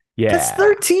 That's Yeah.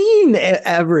 13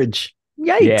 average.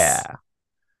 Yikes. Yeah.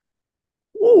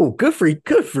 Oh, good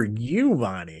for you,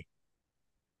 Monty.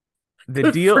 The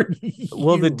Good deal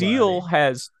for the you, deal Monty.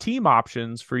 has team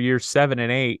options for years 7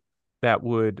 and 8 that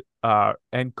would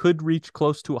and could reach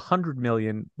close to 100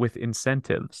 million with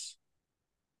incentives.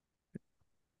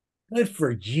 Good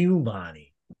for you,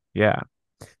 Monty. Yeah.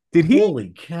 Did he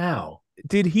Holy cow.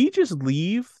 did he just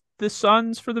leave the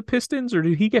Suns for the Pistons, or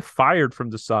did he get fired from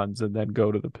the Suns and then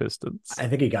go to the Pistons? I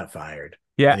think he got fired.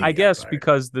 I Yeah, think I he got guess fired.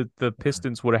 because the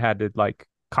Pistons would have had to like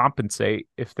compensate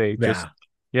if they just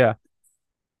Yeah. yeah.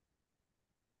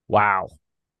 Wow.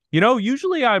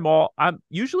 Usually I'm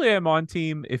on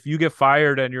team if you get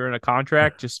fired and you're in a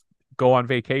contract, just go on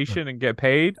vacation and get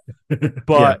paid. Yeah.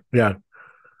 But Yeah.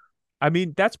 I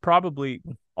mean, that's probably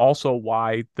also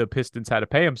why the Pistons had to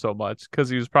pay him so much because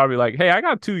he was probably like, "Hey, I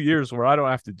got 2 years where I don't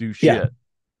have to do Yeah. shit,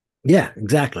 Yeah.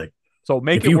 Exactly. so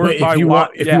make it worth my while."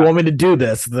 If you Yeah, want me to do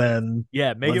this, then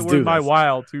yeah, make it let's worth do my this.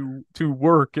 while to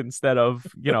work instead of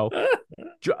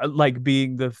like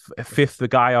being the fifth the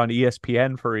guy on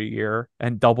ESPN for a year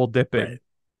and double dipping.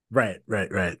 Right.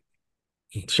 Right.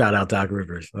 Shout out Doc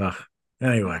Rivers. Ugh.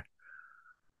 Anyway.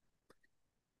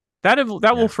 That will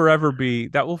Yeah. forever be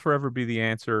the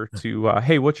answer to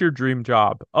hey, what's your dream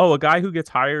job? Oh, a guy who gets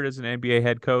hired as an NBA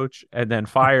head coach and then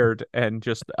fired and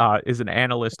just is an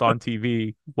analyst on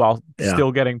TV while Yeah.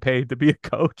 still getting paid to be a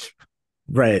coach.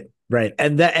 Right.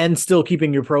 And still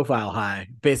keeping your profile high,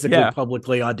 basically Yeah,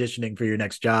 publicly auditioning for your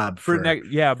next job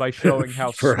by showing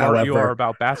how for smart you are however.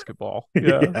 about basketball.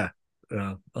 Yeah.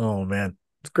 Yeah. Oh man.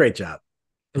 It's a great job.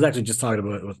 I was actually just talking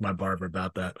about it with my barber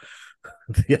about that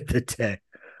the other day.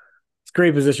 It's a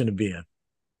great position to be in. Yeah.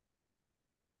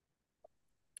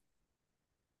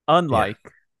 Unlike,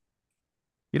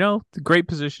 the great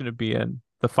position to be in.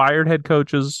 The fired head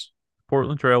coaches,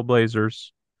 Portland Trail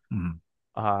Blazers, Mhm.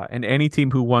 and any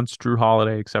team who wants Drew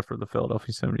Holiday except for the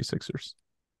Philadelphia 76ers.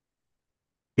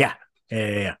 Yeah.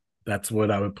 Yeah. That's what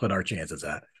I would put our chances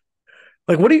at.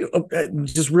 Like, what do you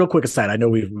just real quick aside? I know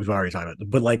we've already talked about it,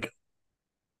 but like,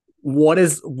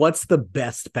 what's the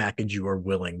best package you are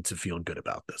willing to feel good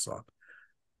about this on?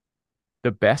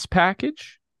 The best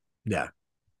package Yeah.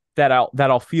 that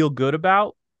I'll feel good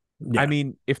about. I Yeah.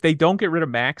 mean, if they don't get rid of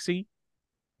Maxey,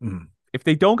 Mhm. if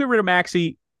they don't get rid of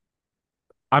Maxey,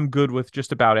 I'm good with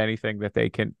just about anything that they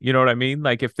can. You know what I mean?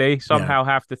 Like if they Yeah. somehow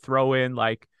have to throw in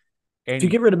like If you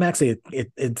any, get rid of Maxey,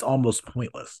 it's almost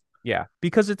pointless. yeah,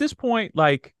 because at this point,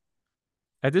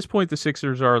 the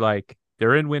Sixers are like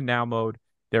they're in win now mode.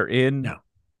 They're in, Yeah.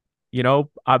 you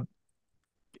know,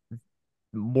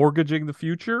 mortgaging the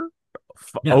future.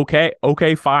 Yeah. Okay,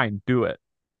 okay, fine, do it.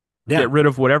 Get Yeah. rid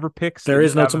of whatever picks that There you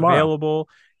is no have tomorrow. available.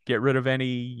 Get rid of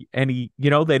any,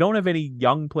 they don't have any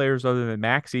young players other than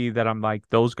Maxi that I'm like,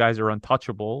 those guys are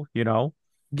untouchable.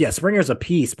 Yeah, Springer's a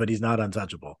piece, but he's not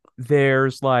untouchable.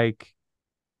 There's like,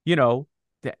 you know,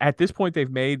 at this point they've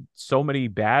made so many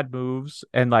bad moves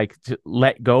and like to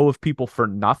let go of people for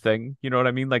nothing. You know what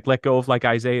I mean? Like let go of like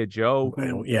Isaiah Joe,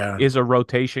 who Yeah. is a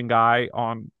rotation guy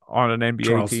on an NBA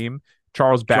Charles team.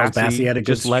 Charles Charles Bassey Bassey, had a good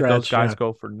just let those stretch. guys Yeah.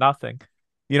 go for nothing.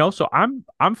 So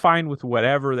I'm fine with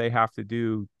whatever they have to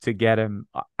do to get him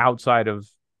outside of,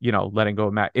 letting go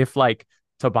of Matt. If like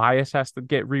Tobias has to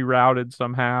get rerouted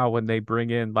somehow when they bring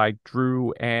in like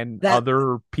Jrue and That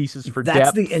other pieces for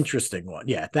that's the depth. interesting one.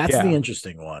 Yeah, that's the Yeah.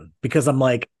 interesting one because I'm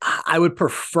like, I would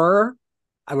prefer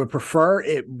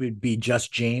it would be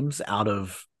just James out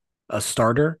of a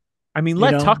starter, I mean,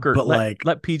 let Tucker but like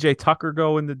let PJ Tucker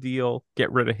go in the deal, get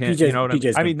rid of him. You PJ's know what I mean?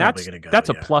 PJ's I mean, probably that's gonna go. that's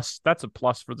a Yeah. plus. That's a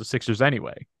plus for the Sixers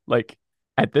anyway. Like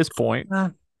at this point.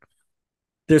 Uh,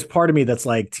 there's part of me that's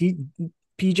like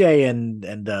PJ and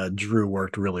Jrue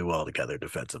worked really well together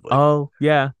defensively. Oh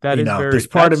yeah, that is There's very.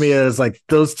 part of me That's is like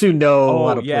those two know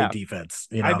how oh to play yeah. defense.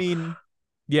 I mean,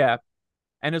 yeah.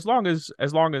 And as long as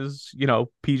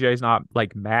PJ's not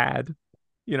like mad,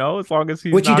 as long as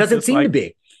he's Which he not doesn't just seem to like,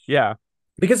 be. yeah,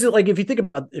 Because like if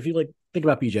you like think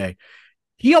about PJ,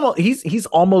 he's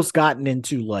almost gotten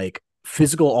into like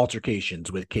physical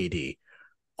altercations with KD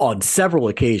on several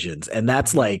occasions, and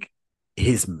that's mhm, like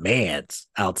his man's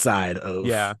outside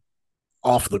yeah. of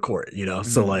off the court.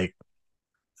 So Mhm. like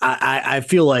I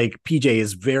feel like PJ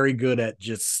is very good at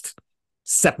just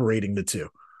separating the two.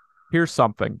 Here's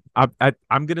something.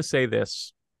 I'm gonna say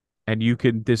this, and you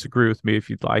can disagree with me if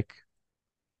you'd like.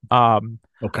 Um,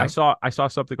 I Okay. saw I saw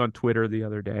something on Twitter the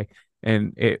other day,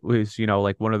 and it was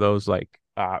like one of those like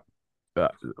uh,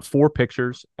 four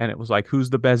pictures, and it was like who's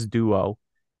the best duo,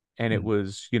 and it Hmm.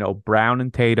 was Brown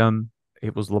and Tatum,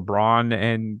 it was LeBron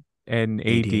and AD,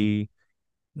 AD,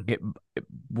 it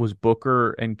was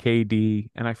Booker and KD,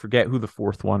 and I forget who the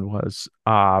fourth one was.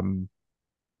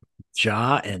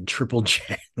 Ja and Triple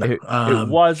J. No, It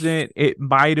wasn't. It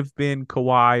might have been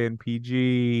Kawhi and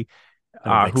PG. that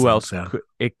would make Who sense. else Yeah.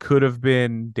 it could have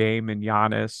been Dame and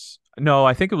Giannis. No,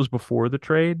 I think it was before the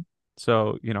trade.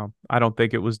 So, I don't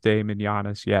think it was Dame and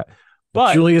Giannis yet.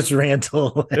 But Julius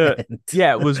Randle uh, and,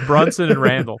 yeah, it was Brunson and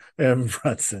Randall. and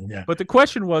Brunson. Yeah. But the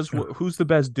question was who's the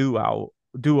best duo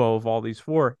of all these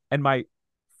four? And my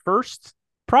first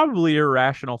probably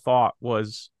irrational thought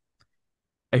was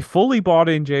a fully bought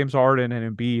in James Harden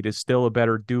and Embiid is still a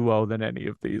better duo than any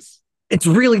of these. It's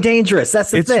really dangerous.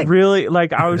 That's the It's thing. really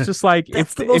like I was just like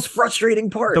That's the most frustrating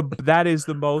part. that is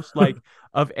the most like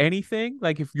of anything,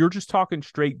 like if you're just talking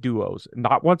straight duos,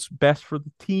 not what's best for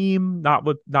the team, not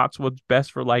what's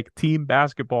best for like team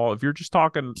basketball. If you're just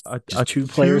talking Just a two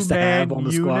players to have two-man on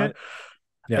the squad. unit,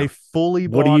 Yeah. a fully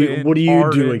What do bought you what in do you do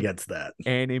Harden against that?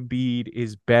 and Embiid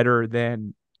is better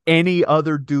than any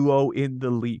other duo in the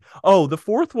league. Oh, the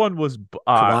fourth one was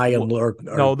Kawhi and Lurk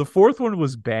or no, the fourth one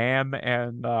was Bam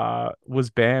and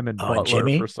and Butler for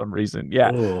Jimmy? some reason. Yeah.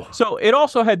 Oh, So it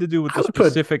also had to do with I would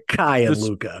put Kai the and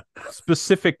Luca.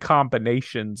 specific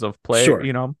combinations of player,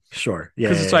 Sure. Sure. Yeah,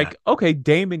 because yeah, it's yeah. like, okay,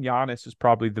 Dame and Giannis is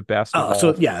probably the best of Oh, all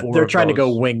so yeah, four they're of trying to go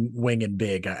those. wing and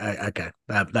big. Okay,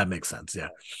 that makes sense. Yeah.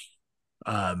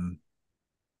 Um.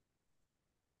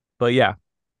 But yeah,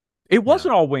 it Yeah.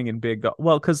 wasn't all wing and big though.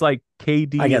 Well, because like I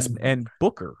KD guess. and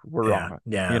Booker were Yeah. on it,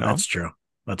 Yeah. That's true.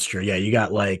 That's true. Yeah. You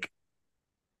got like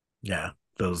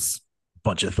those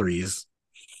bunch of threes.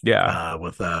 Yeah,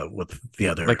 With the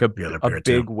like other a pair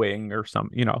too. big wing or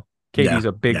something. KD's Yeah.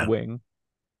 a big Yeah. wing.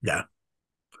 Yeah.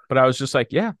 But I was just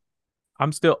like, yeah,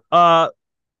 I'm still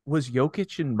was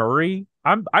Jokic and Murray?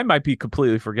 I might be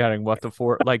completely forgetting what the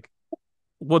four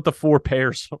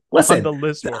pairs on Listen, the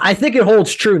list were. I think it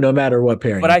holds true no matter what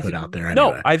pairing But you put out there. no,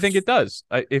 Anyway, I think it does.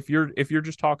 If you're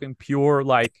just talking pure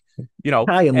like,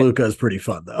 Kai and Luca is pretty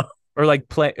fun though. or like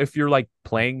play if you're like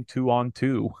playing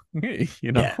 2-on-2,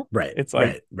 Yeah. Right. it's like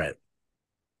Right. Right.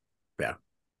 Yeah.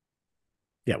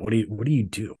 Yeah. What do you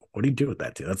do? What do you do with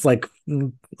that too? That's like,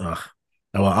 ugh.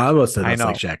 Well, I almost said I that's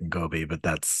like know. Shaq and Kobe, but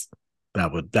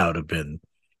that would have been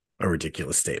a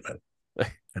ridiculous statement.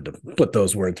 And to put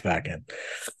those words back in.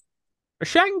 Are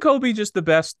Shaq and Kobe just the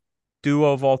best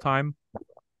duo of all time?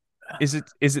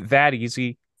 Is it that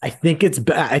easy? I think it's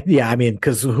bad. Yeah, I mean,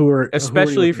 because who are you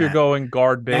Especially if looking you're at? going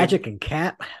guard big. Magic and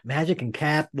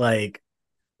Cat, like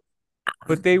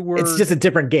But they it's were just a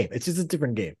different game. It's just a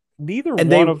different game. neither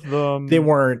And one of they them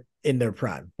weren't in their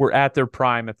prime. were at their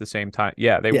prime at the same time.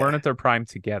 Yeah, they Yeah, weren't at their prime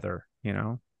together, you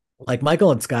know? like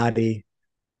Michael and Scotty,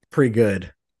 pretty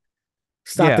good.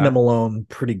 Stockton and Yeah. Malone,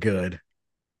 pretty good.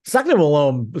 Stockton and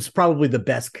Malone was probably the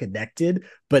best connected,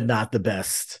 but not the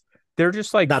best. They're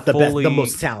just like Not the best, the fully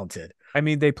most talented. I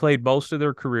mean, they played most of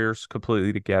their careers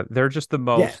completely together. They're just the Yeah,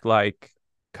 most like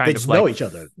they kind of just know like each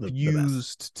other the best.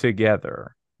 fused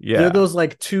together. They're Yeah. those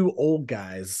like two old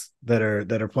guys that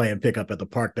are playing pickup at the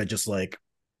park that just like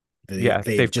Yeah.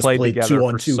 they've They've just played played together two for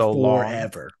on two so long.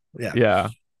 forever. Yeah, Yeah.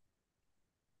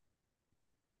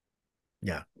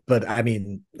 yeah. But I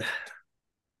mean,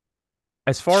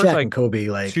 As far as Shaq like and Kobe,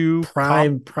 like two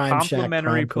prime Shaq,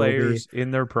 complementary prime Kobe. players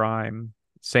in their prime,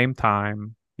 same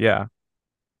time. Yeah.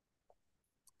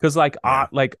 Because Yeah,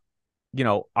 like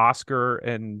Oscar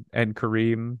and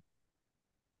Kareem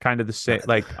kind of the same. not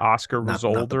Like Oscar was not the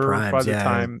older by primes. the Yeah,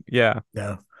 time. Yeah.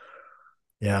 yeah,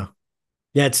 yeah,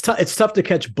 yeah. It's tough. It's tough to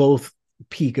catch both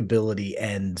peak ability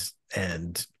and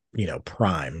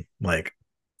prime, like,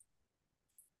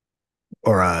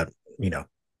 or you know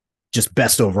just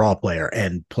best overall player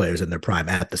and players in their prime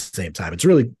at the same time. It's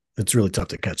really tough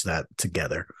to catch that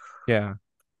together. Yeah.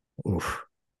 Oof.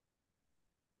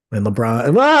 And LeBron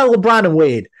and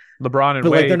Wade, LeBron and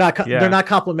but like Wade. they're Yeah. not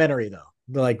complimentary though.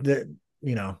 They're like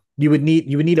you would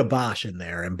need a Bosch in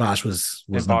there, and Bosch was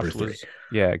And number Bosch three. was,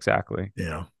 yeah, exactly.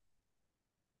 Yeah.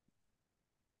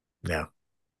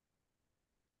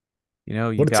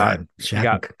 You What a got time, you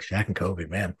got Shaq and Kobe,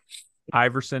 man.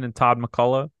 Iverson and Todd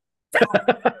McCullough.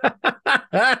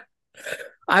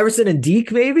 Iverson and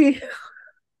Deke, maybe.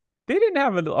 They didn't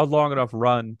have a long enough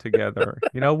run together.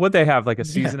 Would they have like a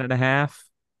Yeah, season and a half?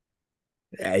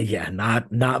 yeah,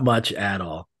 not much at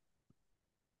all.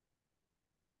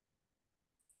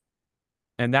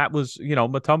 And that was,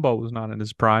 Mutombo was not in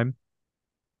his prime.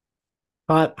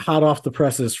 Hot off the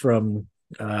presses from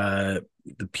the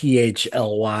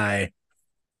PHLY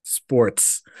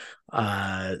Sports.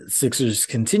 Sixers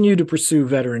continue to pursue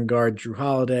veteran guard Jrue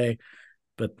Holiday,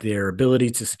 but their ability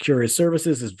to secure his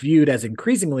services is viewed as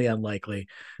increasingly unlikely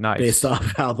based Nice.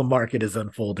 off how the market is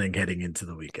unfolding heading into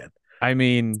the weekend. I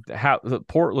mean, how the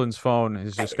Portland's phone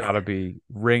has just got to be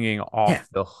ringing Yeah, off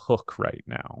the hook right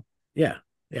now. yeah,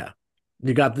 yeah.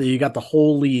 You got the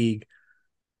whole league.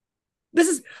 This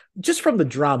is just from the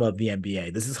drama of the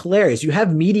NBA. This is hilarious. You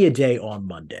have media day on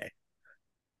Monday,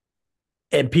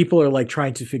 and people are like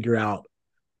trying to figure out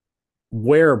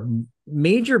where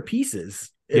major pieces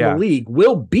in the Yeah. league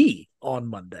will be on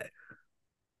Monday.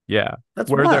 Yeah. That's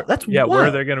Where they're wild. That's where they're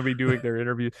wild. going to be doing their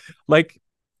interview. Like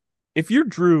if you're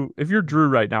Drew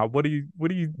right now, what are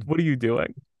you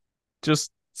doing?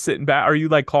 Just sitting back? Are you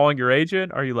like calling your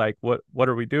agent? Are you like what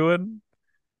are we doing?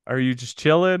 Are you just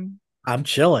chilling? I'm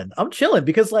chilling. I'm chilling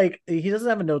because like he doesn't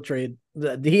have a no trade.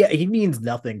 He means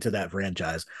nothing to that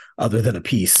franchise other than a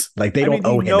piece. Like they I don't mean, he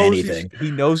owe him knows he's anything.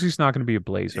 he knows he's not going to be a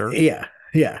Blazer. Yeah,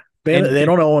 yeah. They, And they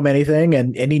don't owe him anything,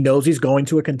 and he knows he's going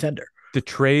to a contender. the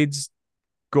trade's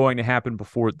going to happen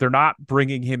before they're not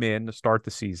bringing him in to start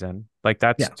the season. Like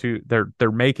that's Yeah, too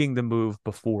they're making the move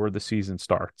before the season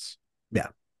starts. yeah,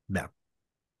 no,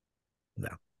 no.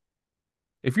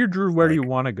 If you're Drew, where do you Like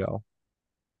want to go?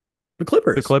 the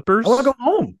The Clippers. I want to Clippers? go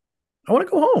home. I want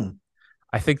to go home.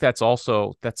 I think that's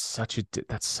such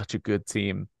a good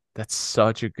team. That's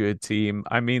such a good team.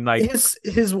 I mean, like,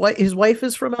 His wife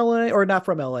is from LA, or not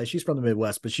from LA. She's from the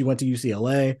Midwest, but she went to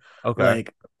UCLA. okay.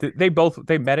 Like They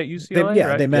met at they UCLA, yeah,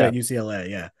 right? they met Yeah. at UCLA,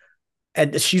 yeah.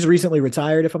 And she's recently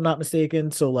retired, if I'm not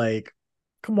mistaken. So like,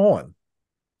 come on.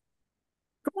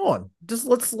 Come on. Just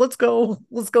let's go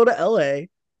to LA,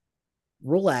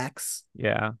 relax.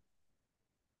 Yeah.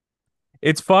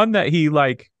 It's fun that he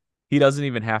doesn't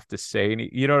even have to say any,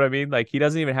 you know what I mean? Like he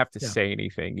doesn't even have to Yeah. say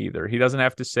anything either. He doesn't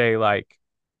have to say like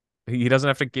he doesn't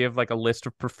have to give like a list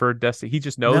of preferred destiny. He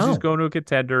just knows he's No. going to a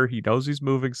contender. He knows he's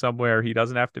moving somewhere. He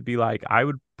doesn't have to be like, I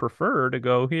would prefer to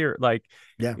go here. Like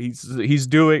Yeah. he's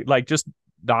doing like just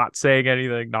not saying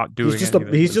anything, not He's doing just a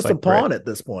anything. he's It's just a like great. pawn at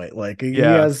this point. Like he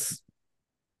Yeah. has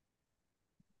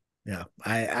yeah.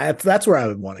 I that's where I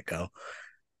would want to go.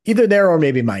 Either there or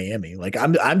maybe Miami. Like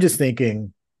I'm just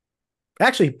thinking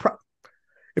actually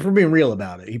if we're being real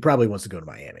about it, he probably wants to go to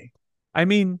Miami. I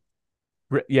mean,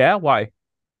 yeah, why?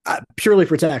 Purely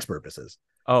for tax purposes.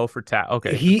 Oh, for tax.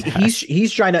 Okay, for He tax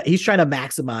he's trying to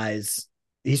maximize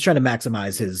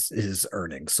his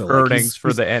earnings. So like earnings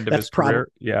for the end of that's his probably career.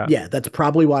 Yeah. yeah, that's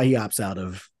probably why he opts out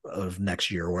of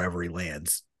next year wherever he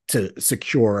lands to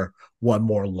secure one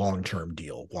more long-term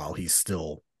deal while he's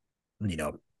still,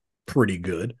 pretty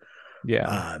good. Yeah.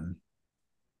 Um,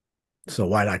 so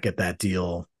why not get that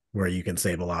deal where you can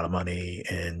save a lot of money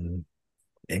in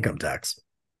income tax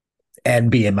and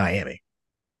be in Miami?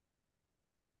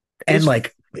 And Is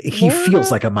like he feels Florida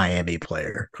like a Miami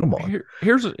player. Come on.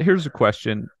 here's a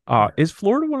question. Is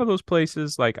Florida one of those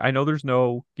places, like, I know there's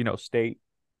no, state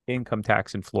income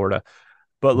tax in Florida,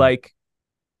 but like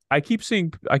I keep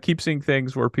seeing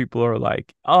things where people are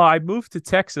like, "Oh, I moved to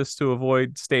Texas to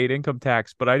avoid state income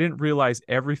tax, but I didn't realize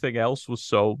everything else was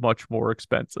so much more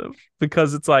expensive."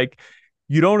 Because it's like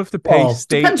Well,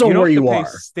 depends you on don't where have to you pay are.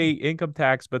 state income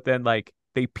tax, but then like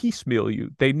they piecemeal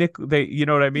you. You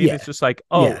know what I mean? Yeah. It's just like,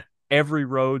 "Oh, Yeah. every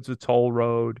road's a toll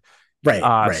road." Right.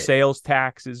 Right. Sales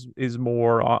tax is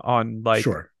more on like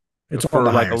Sure. It's on for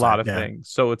the like a higher lot side. of Yeah. things.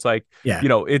 So it's like, Yeah.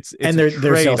 it's And a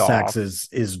their sales trade-off. tax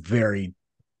is very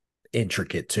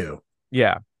intricate too.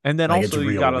 Yeah. And then Like it's also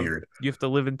real weird. you have to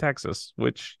live in Texas,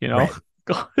 which, Right.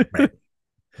 Right.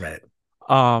 Right.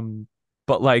 um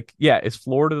but like, yeah, is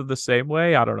Florida the same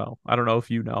way? I don't know. I don't know if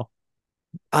you know.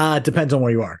 It depends on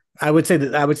where you are. I would say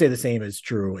the same is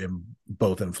true in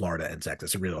both in Florida and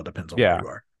Texas. It really all depends on where Yeah. you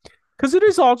are. Because it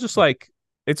is all just like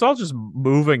it's all just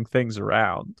moving things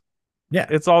around. Yeah.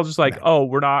 It's all just like, Yeah. oh,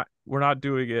 we're not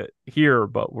doing it here,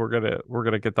 but we're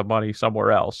gonna get the money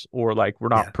somewhere else, or like we're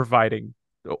not Yeah. providing,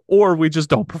 or we just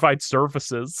don't provide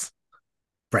services.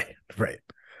 Right. Right.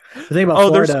 The thing about Oh,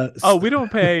 there's Florida, oh we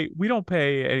don't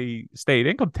pay any state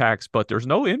income tax, but there's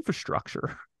no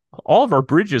infrastructure. All of our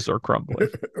bridges are crumbling.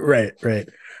 right, right.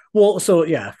 Well, so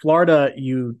yeah, Florida,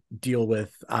 you deal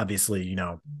with obviously,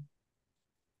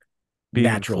 Being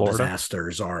in natural Florida.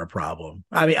 disasters are a problem.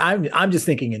 I mean, I'm just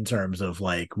thinking in terms of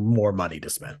like more money to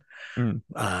spend. Mm,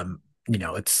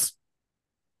 It's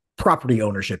property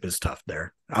ownership is tough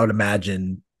there. I would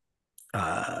imagine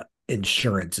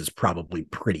insurance is probably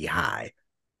pretty high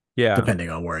yeah. depending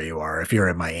on where you are. If you're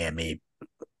in Miami,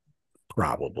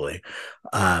 probably.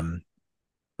 Um,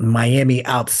 Miami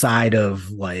outside of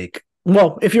like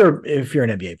well, if you're an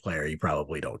NBA player, you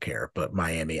probably don't care, but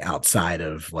Miami outside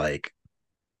of like,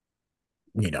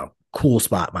 cool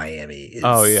spot Miami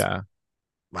Oh is yeah.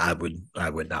 I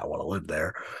would not want to live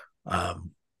there.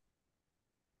 Um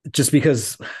just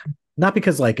because not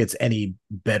because like it's any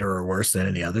better or worse than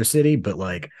any other city, but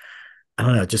like I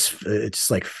don't know, it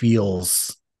just like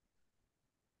feels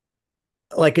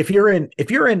like if you're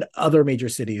in other major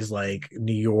cities like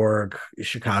New York,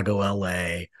 Chicago,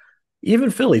 LA,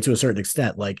 even Philly to a certain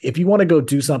extent, like if you want to go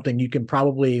do something, you can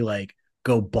probably like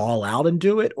go ball out and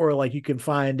do it, or like you can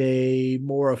find a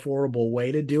more affordable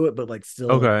way to do it, but like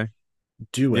still Okay.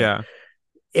 do it. Yeah.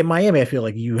 In Miami, I feel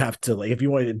like you have to like if you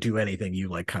wanted to do anything, you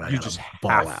like kind of You gotta just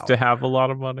ball have out. to have a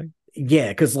lot of money. Yeah,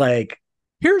 because like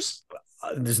Here's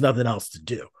there's nothing else to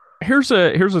do. here's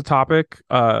a topic,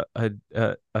 a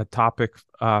topic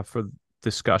for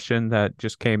discussion that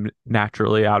just came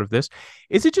naturally out of this.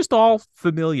 Is it just all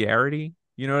familiarity?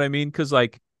 You know what I mean? Because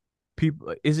like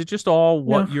people, is it just all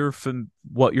Yeah,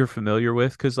 what you're familiar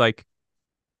with? Because like,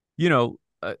 you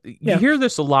yeah, hear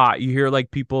this a lot. You hear like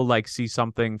people like see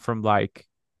something from like,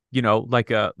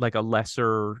 like a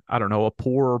lesser, I don't know, a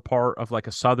poorer part of like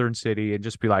a southern city and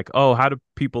just be like, oh, how do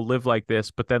people live like this?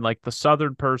 But then like the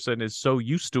southern person is so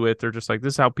used to it, they're just like,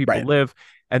 this is how people right. live.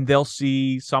 And they'll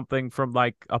see something from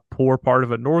like a poor part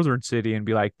of a northern city and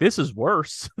be like, this is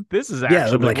worse. This is Yeah,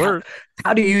 they'll be actually like, worse.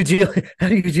 how do you deal? How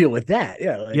do you deal with that?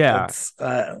 Yeah, like Yeah. it's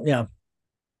yeah.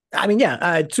 I mean,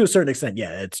 yeah, to a certain extent,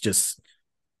 yeah. It's just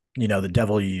the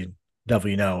devil you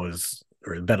know is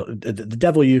or better the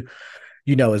devil you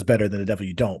know is better than the devil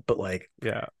you don't. But like,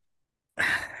 Yeah.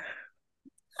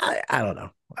 I don't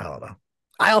know. I don't know.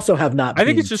 I also have not I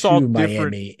think it's been just all to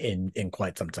different. Miami in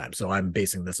quite some time, so I'm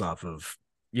basing this off of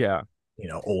Yeah.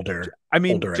 I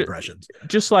mean, older impressions.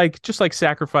 just like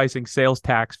sacrificing sales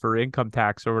tax for income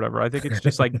tax or whatever. I think it's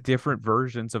just like different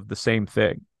versions of the same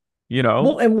thing, you know?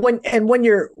 Well, and when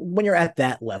you're at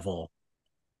that level,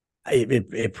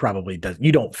 it probably does.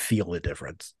 You don't feel the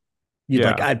difference. You'd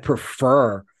like Yeah.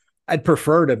 I'd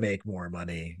prefer to make more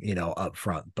money, up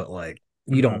front, but like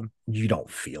you don't Hmm. you don't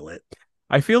feel it.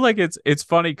 I feel like it's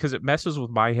funny because it messes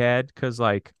with my head because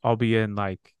like I'll be in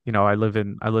like, I live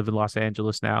in Los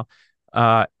Angeles now.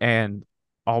 And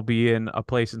I'll be in a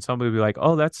place and somebody will be like,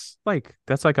 "Oh, that's like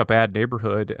a bad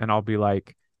neighborhood." And I'll be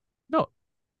like, "No,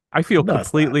 I feel No,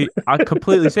 it's not.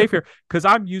 completely safe here because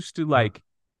I'm used to like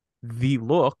the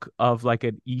look of like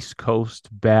an East Coast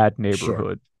bad Sure.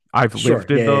 neighborhood. I've Sure.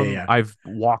 lived in Yeah, yeah, them. yeah. I've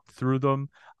walked through them.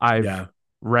 I've Yeah.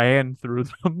 ran through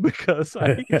them because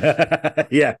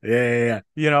Yeah, yeah.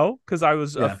 because I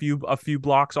was Yeah. a few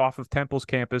blocks off of Temple's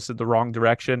campus in the wrong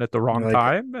direction at the You're wrong like,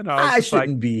 time, and I was I just like,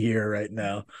 shouldn't be here right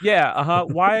now. yeah,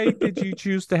 why did you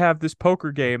choose to have this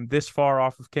poker game this far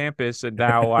off of campus, and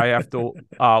now I have to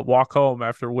walk home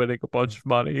after winning a bunch of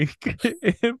money?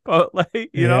 But like,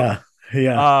 Yeah,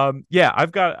 yeah. yeah,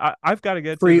 I've got to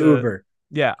get to Free the Uber.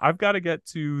 yeah, I've got to get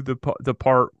to the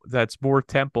part that's more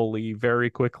Temple-y very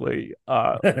quickly.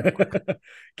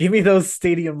 Give me those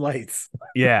stadium lights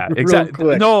Yeah, real exactly.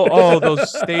 quick. No, oh,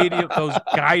 those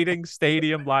guiding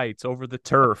stadium lights over the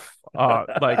turf.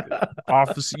 Like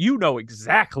office, you know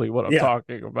exactly what I'm Yeah.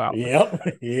 talking about.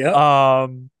 Yep. Yep.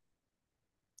 Um,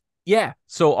 yeah.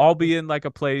 So I'll be in like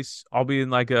a place in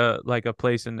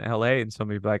LA, and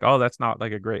somebody be like, "Oh, that's not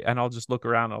like a great," and I'll just look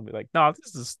around and I'll be like, "No,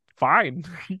 this is fine."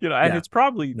 And Yeah. it's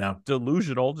probably No.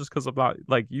 delusional just because I'm not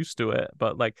like used to it.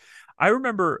 But like I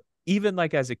remember even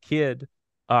like as a kid,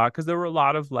 because there were a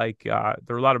lot of there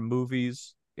were a lot of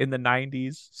movies in the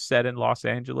 90s set in Los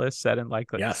Angeles, set in like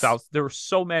Yes. South. There were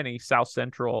so many South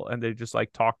Central, and they just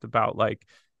like talked about like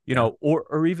Yeah.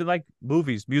 or even like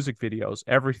movies, music videos,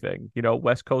 everything,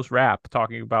 West Coast rap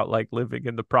talking about like living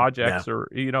in the Yeah. projects or,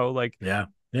 like, Yeah.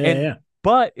 Yeah. and, Yeah.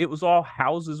 but it was all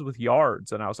houses with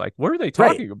yards. And I was like, what are they Right.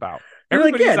 talking about? You're like,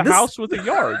 Everybody has yeah, a this, house with a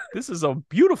yard. This is a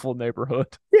beautiful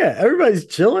neighborhood. yeah, everybody's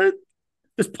chilling.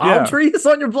 There's palm Yeah. trees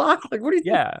on your block. Like, what are you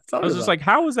Yeah. I talking was just about? like,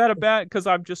 how is that a bad? Cause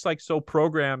I'm just like so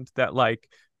programmed that like,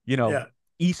 you know, Yeah.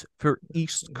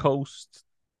 East Coast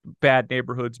bad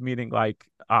neighborhoods, meaning like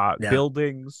Yeah.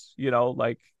 buildings,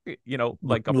 like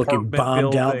Looking apartment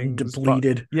bombed out and buildings, but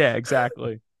depleted. yeah,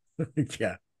 exactly.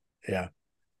 Yeah. Yeah.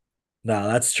 No,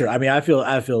 that's true. I mean, I feel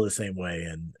the same way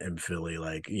in Philly.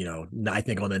 Like, I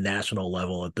think on a national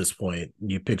level at this point,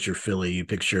 you picture Philly, you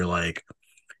picture like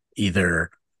either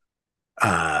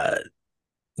uh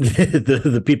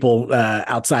the people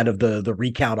outside of the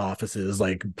recount offices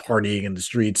like partying in the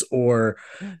streets, or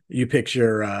you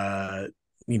picture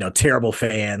terrible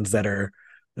fans that are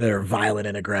violent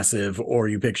and aggressive, or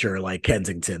you picture like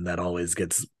Kensington that always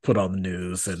gets put on the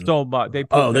news and So much they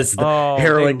put oh, this is the they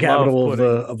heroin capital of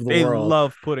the world.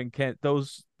 love putting Kent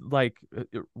those like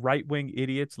right wing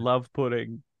idiots love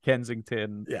putting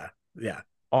Kensington Yeah, yeah,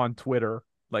 on Twitter,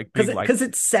 like because being it like, because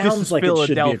it this sounds is like it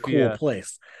should be a cool Philadelphia,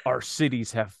 place. our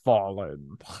cities have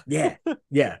fallen. Yeah,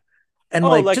 yeah, and Oh,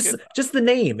 like like just the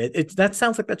name, it that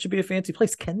sounds like that should be a fancy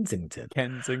place, Kensington.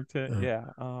 Kensington, Uh,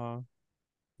 yeah.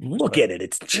 Look at it,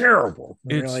 it's terrible.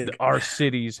 And you're It's like, our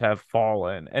cities have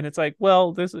fallen, and it's like,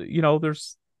 well, this,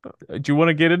 there's. Do you want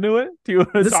to get into it? Do you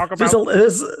want to this talk there's about? a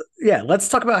this yeah. Let's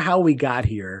talk about how we got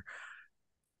here.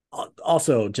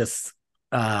 Also, just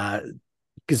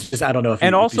because just I don't know if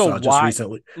And you also saw just why,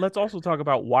 recently. let's also talk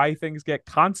about why things get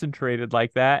concentrated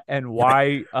like that, and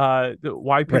Right, why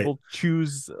right, people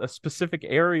choose specific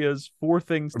areas for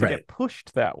things to right, get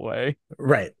pushed that way.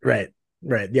 right.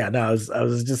 Yeah, no, I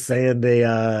was just saying they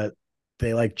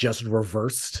like just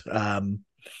reversed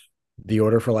the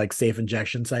order for like safe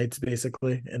injection sites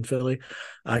basically in Philly,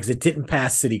 because it didn't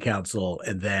pass city council,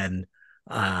 and then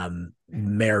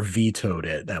mayor vetoed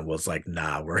it and was like,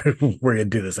 nah, we're gonna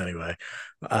do this anyway.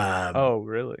 um Oh,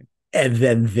 really? and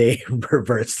then they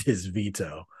reversed his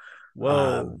veto.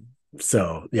 Whoa. um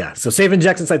so yeah, so safe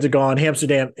injection sites are gone.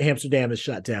 Amsterdam is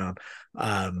shut down.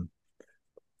 um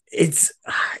it's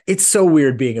it's so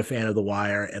weird being a fan of The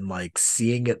Wire and like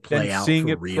seeing it Then play out seeing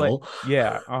for it play, real.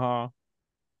 yeah, uh-huh.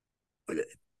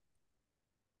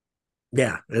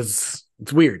 Yeah, it's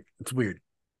weird.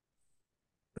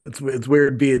 It's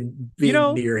weird You being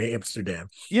know, near Amsterdam.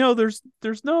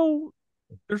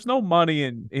 there's no money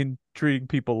in treating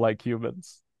people like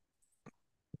humans.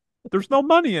 There's no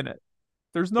money in it.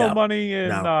 There's no No, money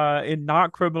no, in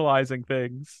not criminalizing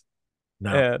things.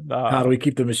 no. And How do we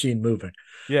keep the machine moving?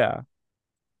 yeah,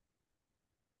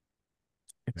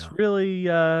 it's No, really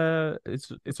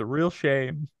it's a real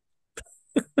shame.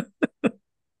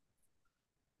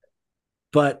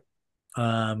 but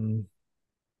um,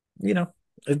 you know,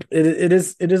 it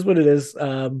is what it is.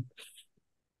 How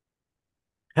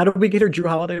did we get here, Drew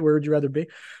Holiday? Where would you rather be?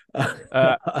 Uh,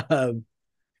 Uh um,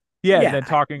 yeah, and yeah, then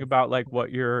talking about like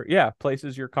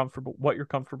places you're comfortable, what you're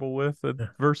comfortable with,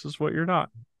 versus what you're not,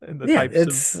 and the yeah. types of,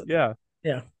 It's yeah.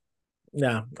 yeah,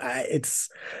 no.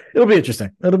 It'll be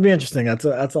interesting. It'll be interesting.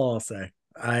 That's all I'll say.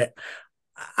 I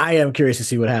am curious to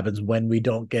see what happens when we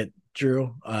don't get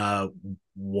Drew.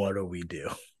 What do we do?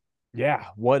 Yeah,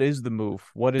 what is the move?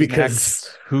 What is Because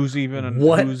next? Who's even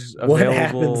what who's what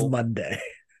happens available? Monday?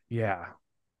 Yeah.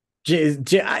 James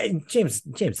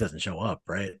doesn't show up,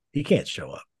 right? He can't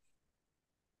show up.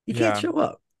 He can't Yeah. show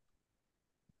up.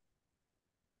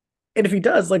 And if he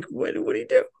does, like, what do you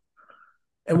do?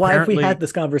 And why have we had Apparently,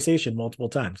 this conversation multiple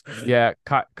times? yeah,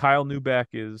 Kyle Newbeck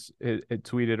it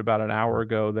tweeted about an hour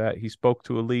ago that he spoke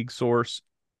to a league source.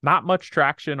 Not much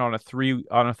traction on a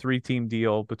three-team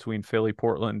deal between Philly,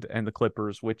 Portland, and the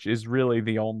Clippers, which is really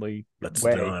the only That's the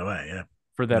way only way. Yeah.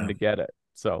 for them Yeah. to get it.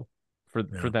 So for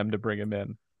Yeah. them to bring him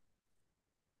in.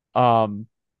 Um,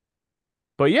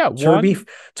 but yeah, Toby, one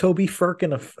Toby Furk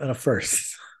and a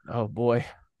first. oh boy.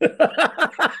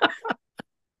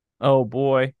 Oh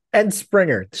boy. And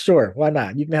Springer. Sure. Why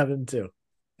not? You can have him too.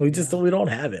 Yeah. We don't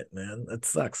have it, man. It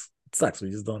sucks. It sucks. We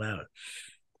just don't have it.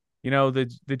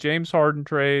 The James Harden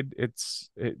trade,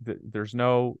 there's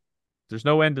no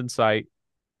end in sight,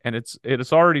 and it's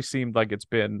already seemed like it's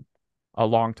been a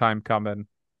long time coming.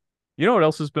 You know what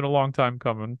else has been a long time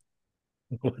coming?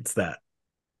 What's that?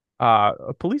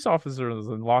 Police officers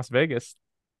in Las Vegas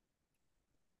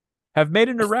have made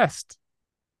an arrest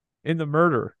in the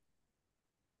murder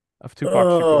of Tupac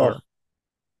Oh, Shakur. cold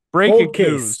Breaking case.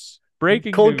 news.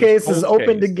 Breaking Cold news. case is Cold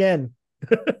opened case. again.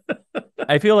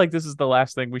 I feel like this is the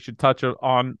last thing we should touch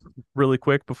on really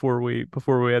quick before we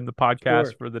end the podcast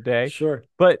Sure. for the day. Sure.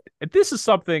 But this is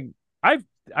something I've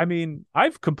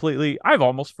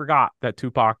almost forgot that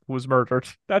Tupac was murdered.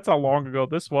 That's how long ago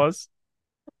this was.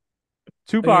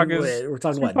 I mean, Tupac is we're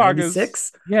talking about Tupac is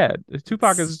 96? yeah,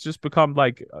 Tupac has just become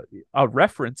like a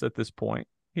reference at this point.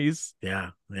 He's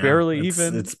Yeah. Yeah. barely It's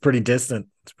even it's pretty distant.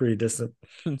 It's pretty distant.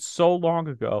 been so long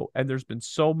ago, and there's been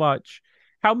so much.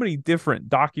 How many different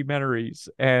documentaries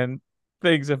and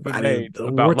things have been I mean, made we're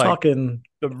about like talking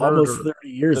the almost murder, 30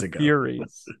 years the ago.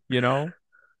 theories, you know?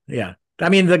 Yeah. I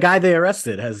mean, the guy they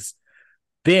arrested has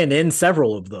been in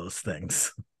several of those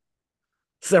things,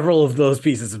 several of those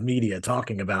pieces of media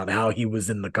talking about how he was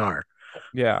in the car.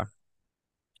 Yeah.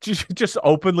 Just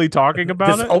openly talking about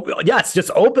Just it. open, yes,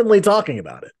 just openly talking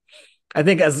about it. I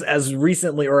think as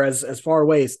recently or as far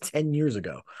away as 10 years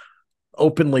ago,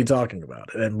 openly talking about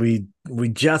it. And we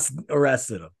just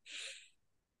arrested him.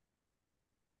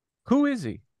 Who is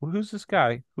he? Who's this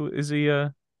guy? Who is he?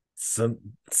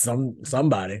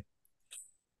 Somebody.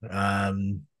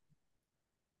 Um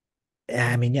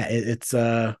I mean, yeah, it's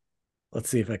let's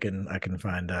see if I can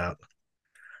find out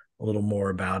a little more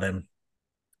about him.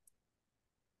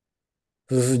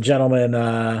 This is a gentleman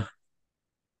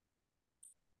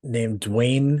named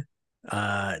Dwayne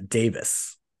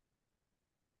Davis,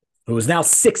 who is now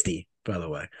 60, by the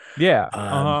way. Yeah.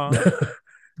 Uh-huh.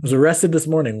 Was arrested this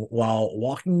morning while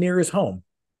walking near his home.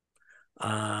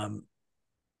 Um,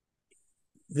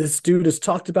 this dude has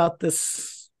talked about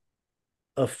this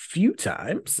a few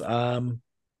times. I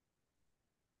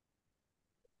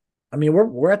mean,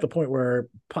 we're at the point where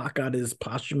Pac got his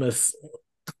posthumous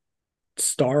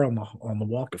star on the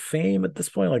Walk of Fame at this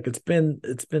point. Like it's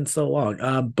been so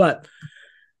long. But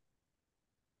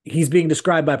he's being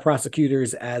described by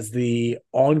prosecutors as the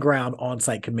on ground on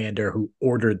site commander who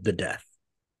ordered the death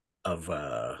of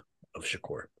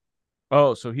Shakur.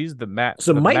 Oh, so he's So the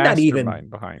mastermind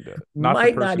behind it, not the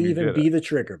might not person who even did it. be the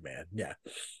trigger man. Yeah, the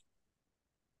guy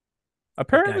who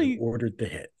Apparently, ordered the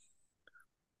hit.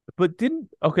 but didn't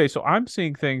okay, so I'm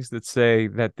seeing things that say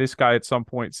that this guy at some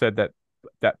point said that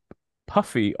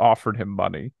Puffy offered him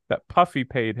money, that Puffy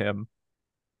paid him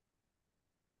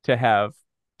to have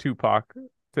Tupac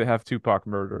Tupac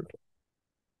murdered.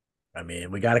 I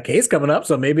mean, we got a case coming up,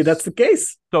 so maybe that's the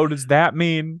case. So does that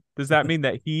mean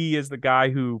that he is the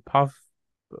guy who Puff,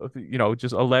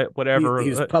 just He whatever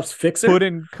was Puff's put fixer,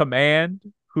 in command,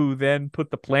 who then put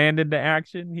the plan into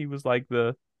action? He was like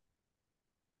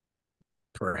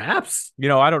perhaps.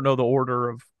 I don't know the order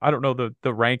of, I don't know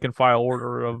the rank and file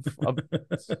order of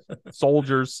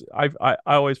soldiers. I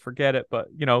always forget it, but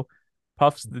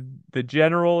Puff's the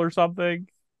general or something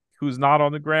who's not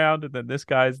on the ground, and then this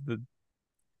guy's the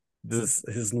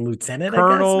His lieutenant, I guess,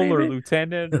 colonel or maybe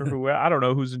lieutenant or who, I don't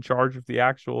know who's in charge of the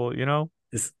actual.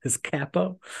 his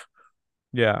capo.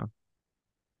 Yeah.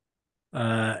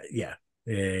 Yeah,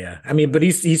 yeah. I mean, but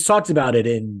he's talked about it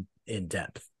in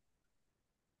depth,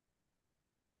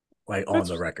 like on the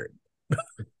That's record.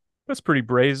 that's pretty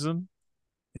brazen,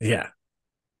 Yeah,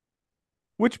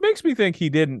 which makes me think he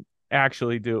didn't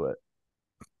actually do it.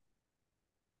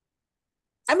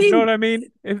 I You know what mean, I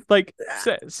mean? If like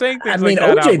saying I things like mean,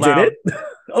 that out OJ did loud it.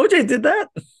 OJ did that.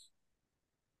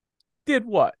 did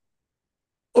what?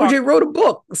 OJ Talk wrote a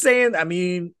book saying, I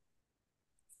mean,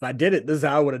 if I did it, this is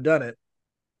how I would have done it.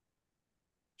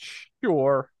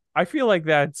 Sure. I feel like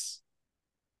that's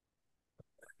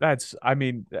I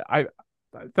mean, I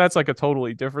that's like a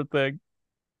totally different thing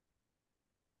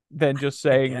than just I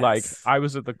saying like guess. I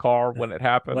was at the car when it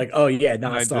happened Like, oh yeah, no,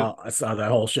 and I I did. saw I saw that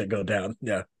whole shit go down.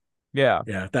 Yeah. Yeah.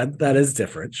 Yeah, that is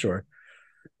different. Sure.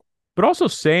 But also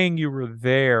saying you were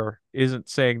there isn't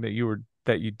saying that you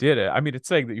did it. I mean, it's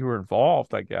saying that you were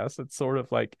involved, I guess. It's sort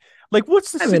of like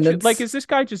what's the I mean, situation? Like, it's is this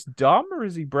guy just dumb or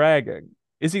is he bragging?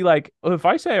 Is he like, oh, if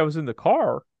I say I was in the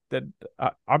car, then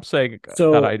I'm saying that I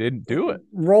so didn't do it.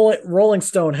 Rolling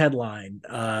Stone headline: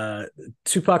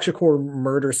 Tupac Shakur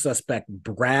murder suspect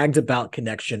bragged about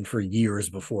connection for years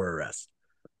before arrest.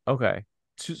 Okay.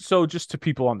 So just to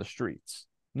people on the streets,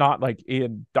 not like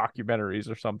in documentaries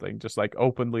or something, just like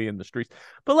openly in the streets.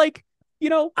 But like, you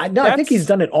know, I know. I think he's that's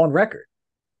done it on record.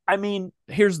 I mean,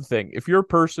 here's the thing. If you're a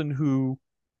person who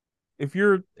Oh, if he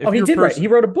you're a did write. He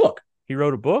person wrote a book. he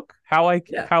wrote a book,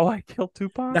 Yeah, How I Killed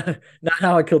Tupac. not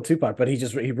how I killed Tupac, but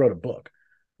he wrote a book.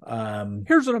 Um,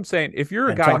 Here's what I'm saying. If you're a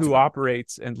and guy talked who about it.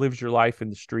 operates and lives your life in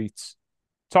the streets,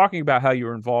 talking about how you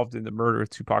were involved in the murder of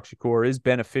Tupac Shakur is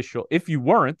beneficial. If you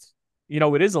weren't, you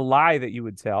know, it is a lie that you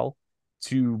would tell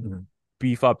to Mhm.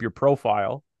 beef up your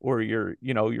profile or your,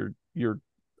 you know, your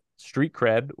street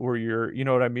cred or your, you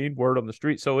know what I mean, word on the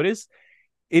street. So it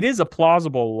is a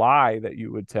plausible lie that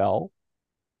you would tell.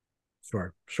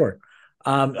 Sure, sure.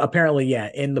 Apparently, yeah,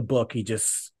 in the book, he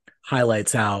just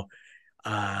highlights how,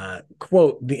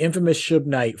 quote, the infamous Suge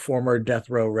Knight, former Death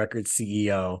Row Records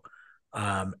CEO,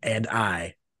 and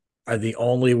I are the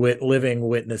only living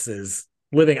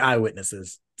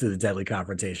eyewitnesses to the deadly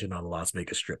confrontation on the Las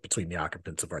Vegas Strip between the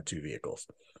occupants of our two vehicles.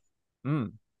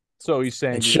 Mm. So he's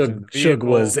And saying he was in the Suge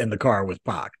was vehicle. in the car with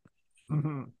Pac.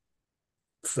 Mhm.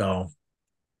 So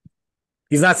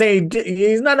he's not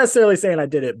necessarily saying I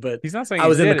did it, but He's not saying I he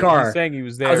was in the did it. He's car. saying he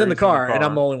was I was there. in the He's in the car, and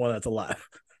I'm the car. only one that's alive.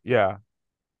 Yeah.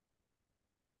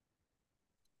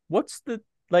 What's the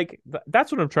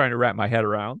that's what I'm trying to wrap my head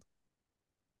around.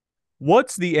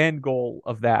 What's the end goal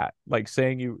of that? Like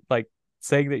saying that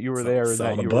you were So there and that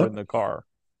selling a you were in book, the car.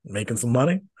 making some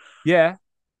money. Yeah,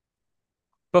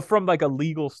 but from like a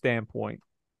legal standpoint,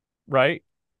 right?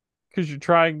 Because you're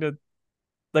trying to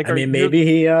like I are mean, maybe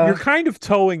he you're kind of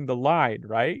towing the line,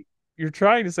 right? You're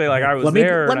trying to say like I was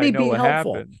there and let I me know be what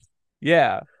helpful. happened.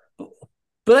 Yeah.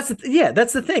 But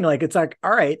that's the thing. Like, it's like,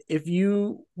 all right, if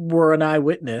you were an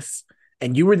eyewitness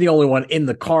and you were the only one in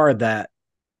the car that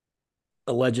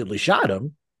allegedly shot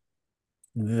him,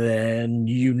 then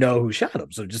you know who shot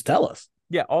him. So just tell us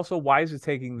Yeah. Also, why is it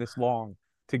taking this long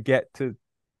to get to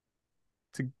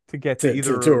get to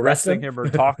either to arrest arresting him. him or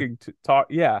talking to talk?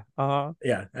 Yeah. Uh-huh.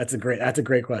 Yeah, that's a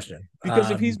great question. Because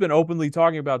if he's been openly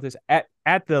talking about this, at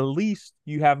the least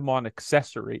you have him on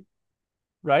accessory,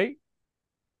 right?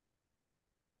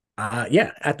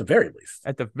 Yeah, at the very least.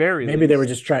 At the very Maybe they were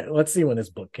least. just trying. Let's see when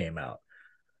this book came out.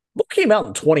 Book came out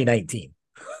in 2019.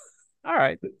 All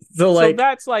right. So So like,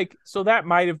 that's like so that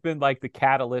might have been like the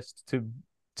catalyst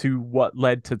to what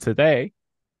led to today,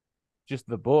 just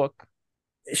the book.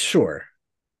 sure,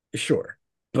 sure,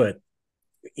 but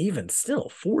even still,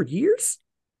 4 years.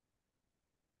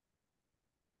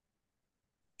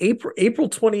 April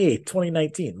 28th,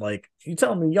 2019. Like, you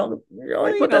telling me y'all Well,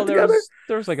 like you put know, that together?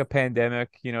 there was like a pandemic,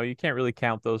 you know, you can't really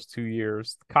count those 2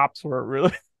 years. The cops weren't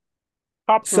really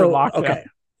cops were in So lockdown.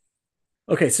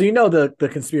 okay, so you know the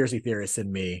conspiracy theorist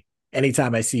in me.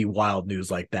 Anytime I see wild news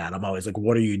like that, I'm always like,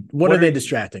 what are What are they you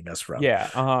distracting us from? Yeah,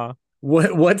 uh-huh.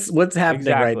 What's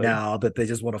happening right Exactly. now that they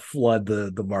just want to flood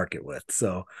the market with?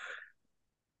 So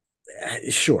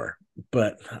sure,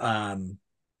 but I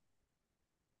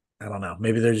don't know.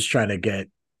 Maybe they're just trying to get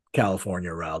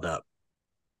California riled up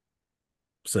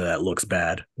so that looks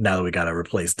bad. Now that we got to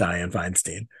replace Dianne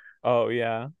Feinstein, Oh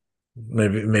yeah.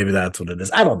 maybe that's what it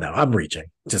is. I don't know. I'm reaching,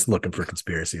 just looking for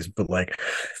conspiracies, but like,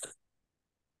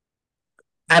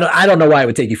 I don't know why it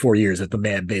would take you 4 years if the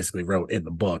man basically wrote in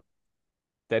the book.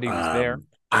 That he was there.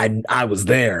 I was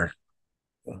there,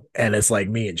 and it's like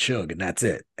me and Suge, and that's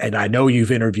it. And I know you've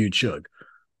interviewed Suge,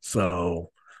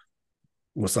 so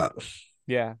what's up?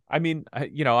 Yeah. I mean,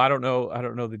 you know, I don't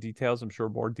know the details. I'm sure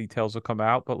more details will come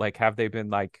out, but have they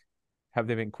been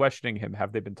questioning him?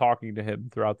 Have they been talking to him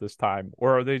throughout this time?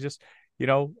 Or are they just, you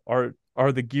know,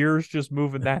 are the gears just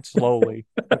moving that slowly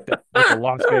with the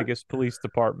Las Vegas Police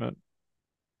Department?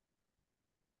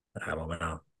 I don't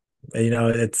know. You know,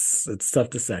 it's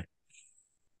tough to say.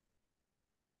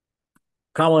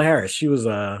 Kamala Harris, she was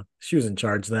in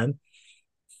charge then.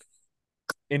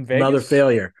 In Another Vegas?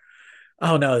 failure.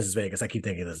 Oh no, this is Vegas. I keep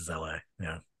thinking this is LA.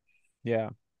 Yeah, Yeah.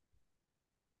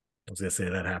 I was gonna say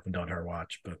that happened on her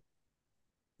watch, but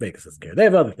Vegas is good. They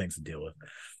have other things to deal with.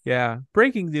 Yeah.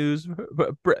 Breaking news.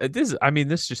 But this I mean,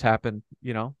 this just happened,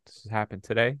 you know, this has happened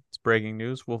today. It's breaking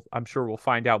news. I'm sure we'll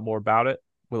find out more about it.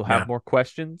 We'll have Yeah. more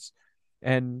questions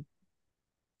and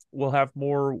we'll have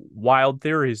more wild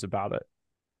theories about it.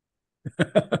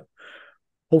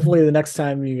 Hopefully, the next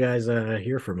time you guys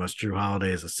hear from us, Drew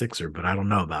Holiday is a Sixer, but I don't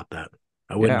know about that.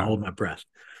 I wouldn't Yeah. hold my breath.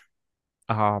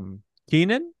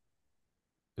 Keenan,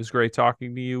 it was great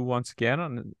talking to you once again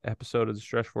on an episode of the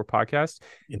Stretch Four podcast.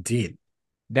 Indeed.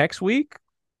 Next week,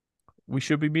 we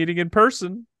should be meeting in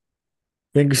person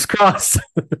Fingers crossed.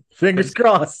 Fingers because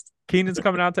crossed. Keenan's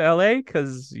coming out to LA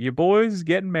because your boy's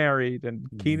getting married and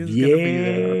Keenan's gonna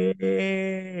be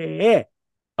there. Yeah. Let's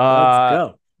Uh,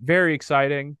 go. Very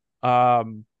exciting.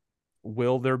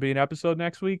 Will there be an episode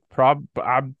next week?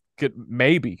 I'm good.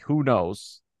 Maybe. Who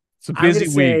knows? It's a I'm gonna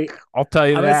busy week. say, I'll tell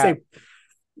you I'm gonna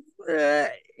that.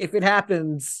 say, if it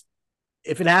happens,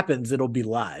 it'll be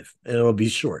live and it'll be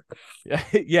short.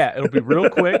 Yeah, it'll be real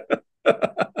quick.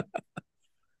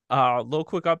 Little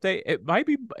quick update. It might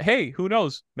be. Hey, who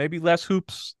knows? Maybe less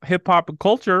hoops, hip hop, and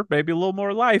culture. Maybe a little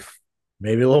more life.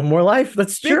 Maybe a little more life.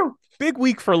 That's Big, true. big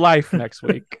week for life next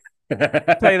week. I'll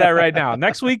tell you that right now.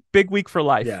 Next week, big week for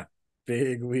life. Yeah,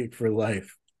 big week for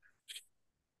life.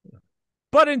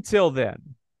 But until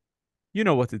then, you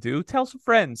know what to do. Tell some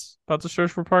friends about the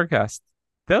Search for Podcast.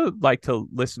 They'll like to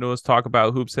listen to us talk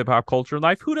about hoops, hip hop, culture, and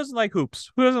life. Who doesn't like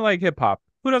hoops? Who doesn't like hip hop?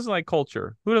 Who doesn't like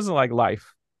culture? Who doesn't like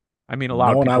life? I mean, a lot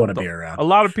No of one I people want to be don't. around. A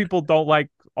lot of people don't like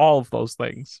all of those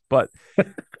things, but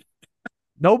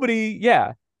nobody.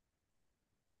 Yeah,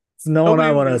 It's no one I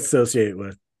nobody. want to associate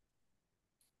with.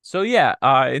 So yeah.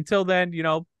 Until then,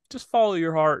 just follow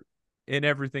your heart in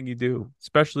everything you do,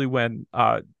 especially when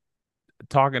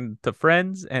talking to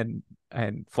friends and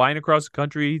flying across the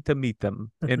country to meet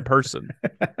them in person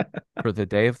for the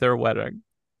day of their wedding.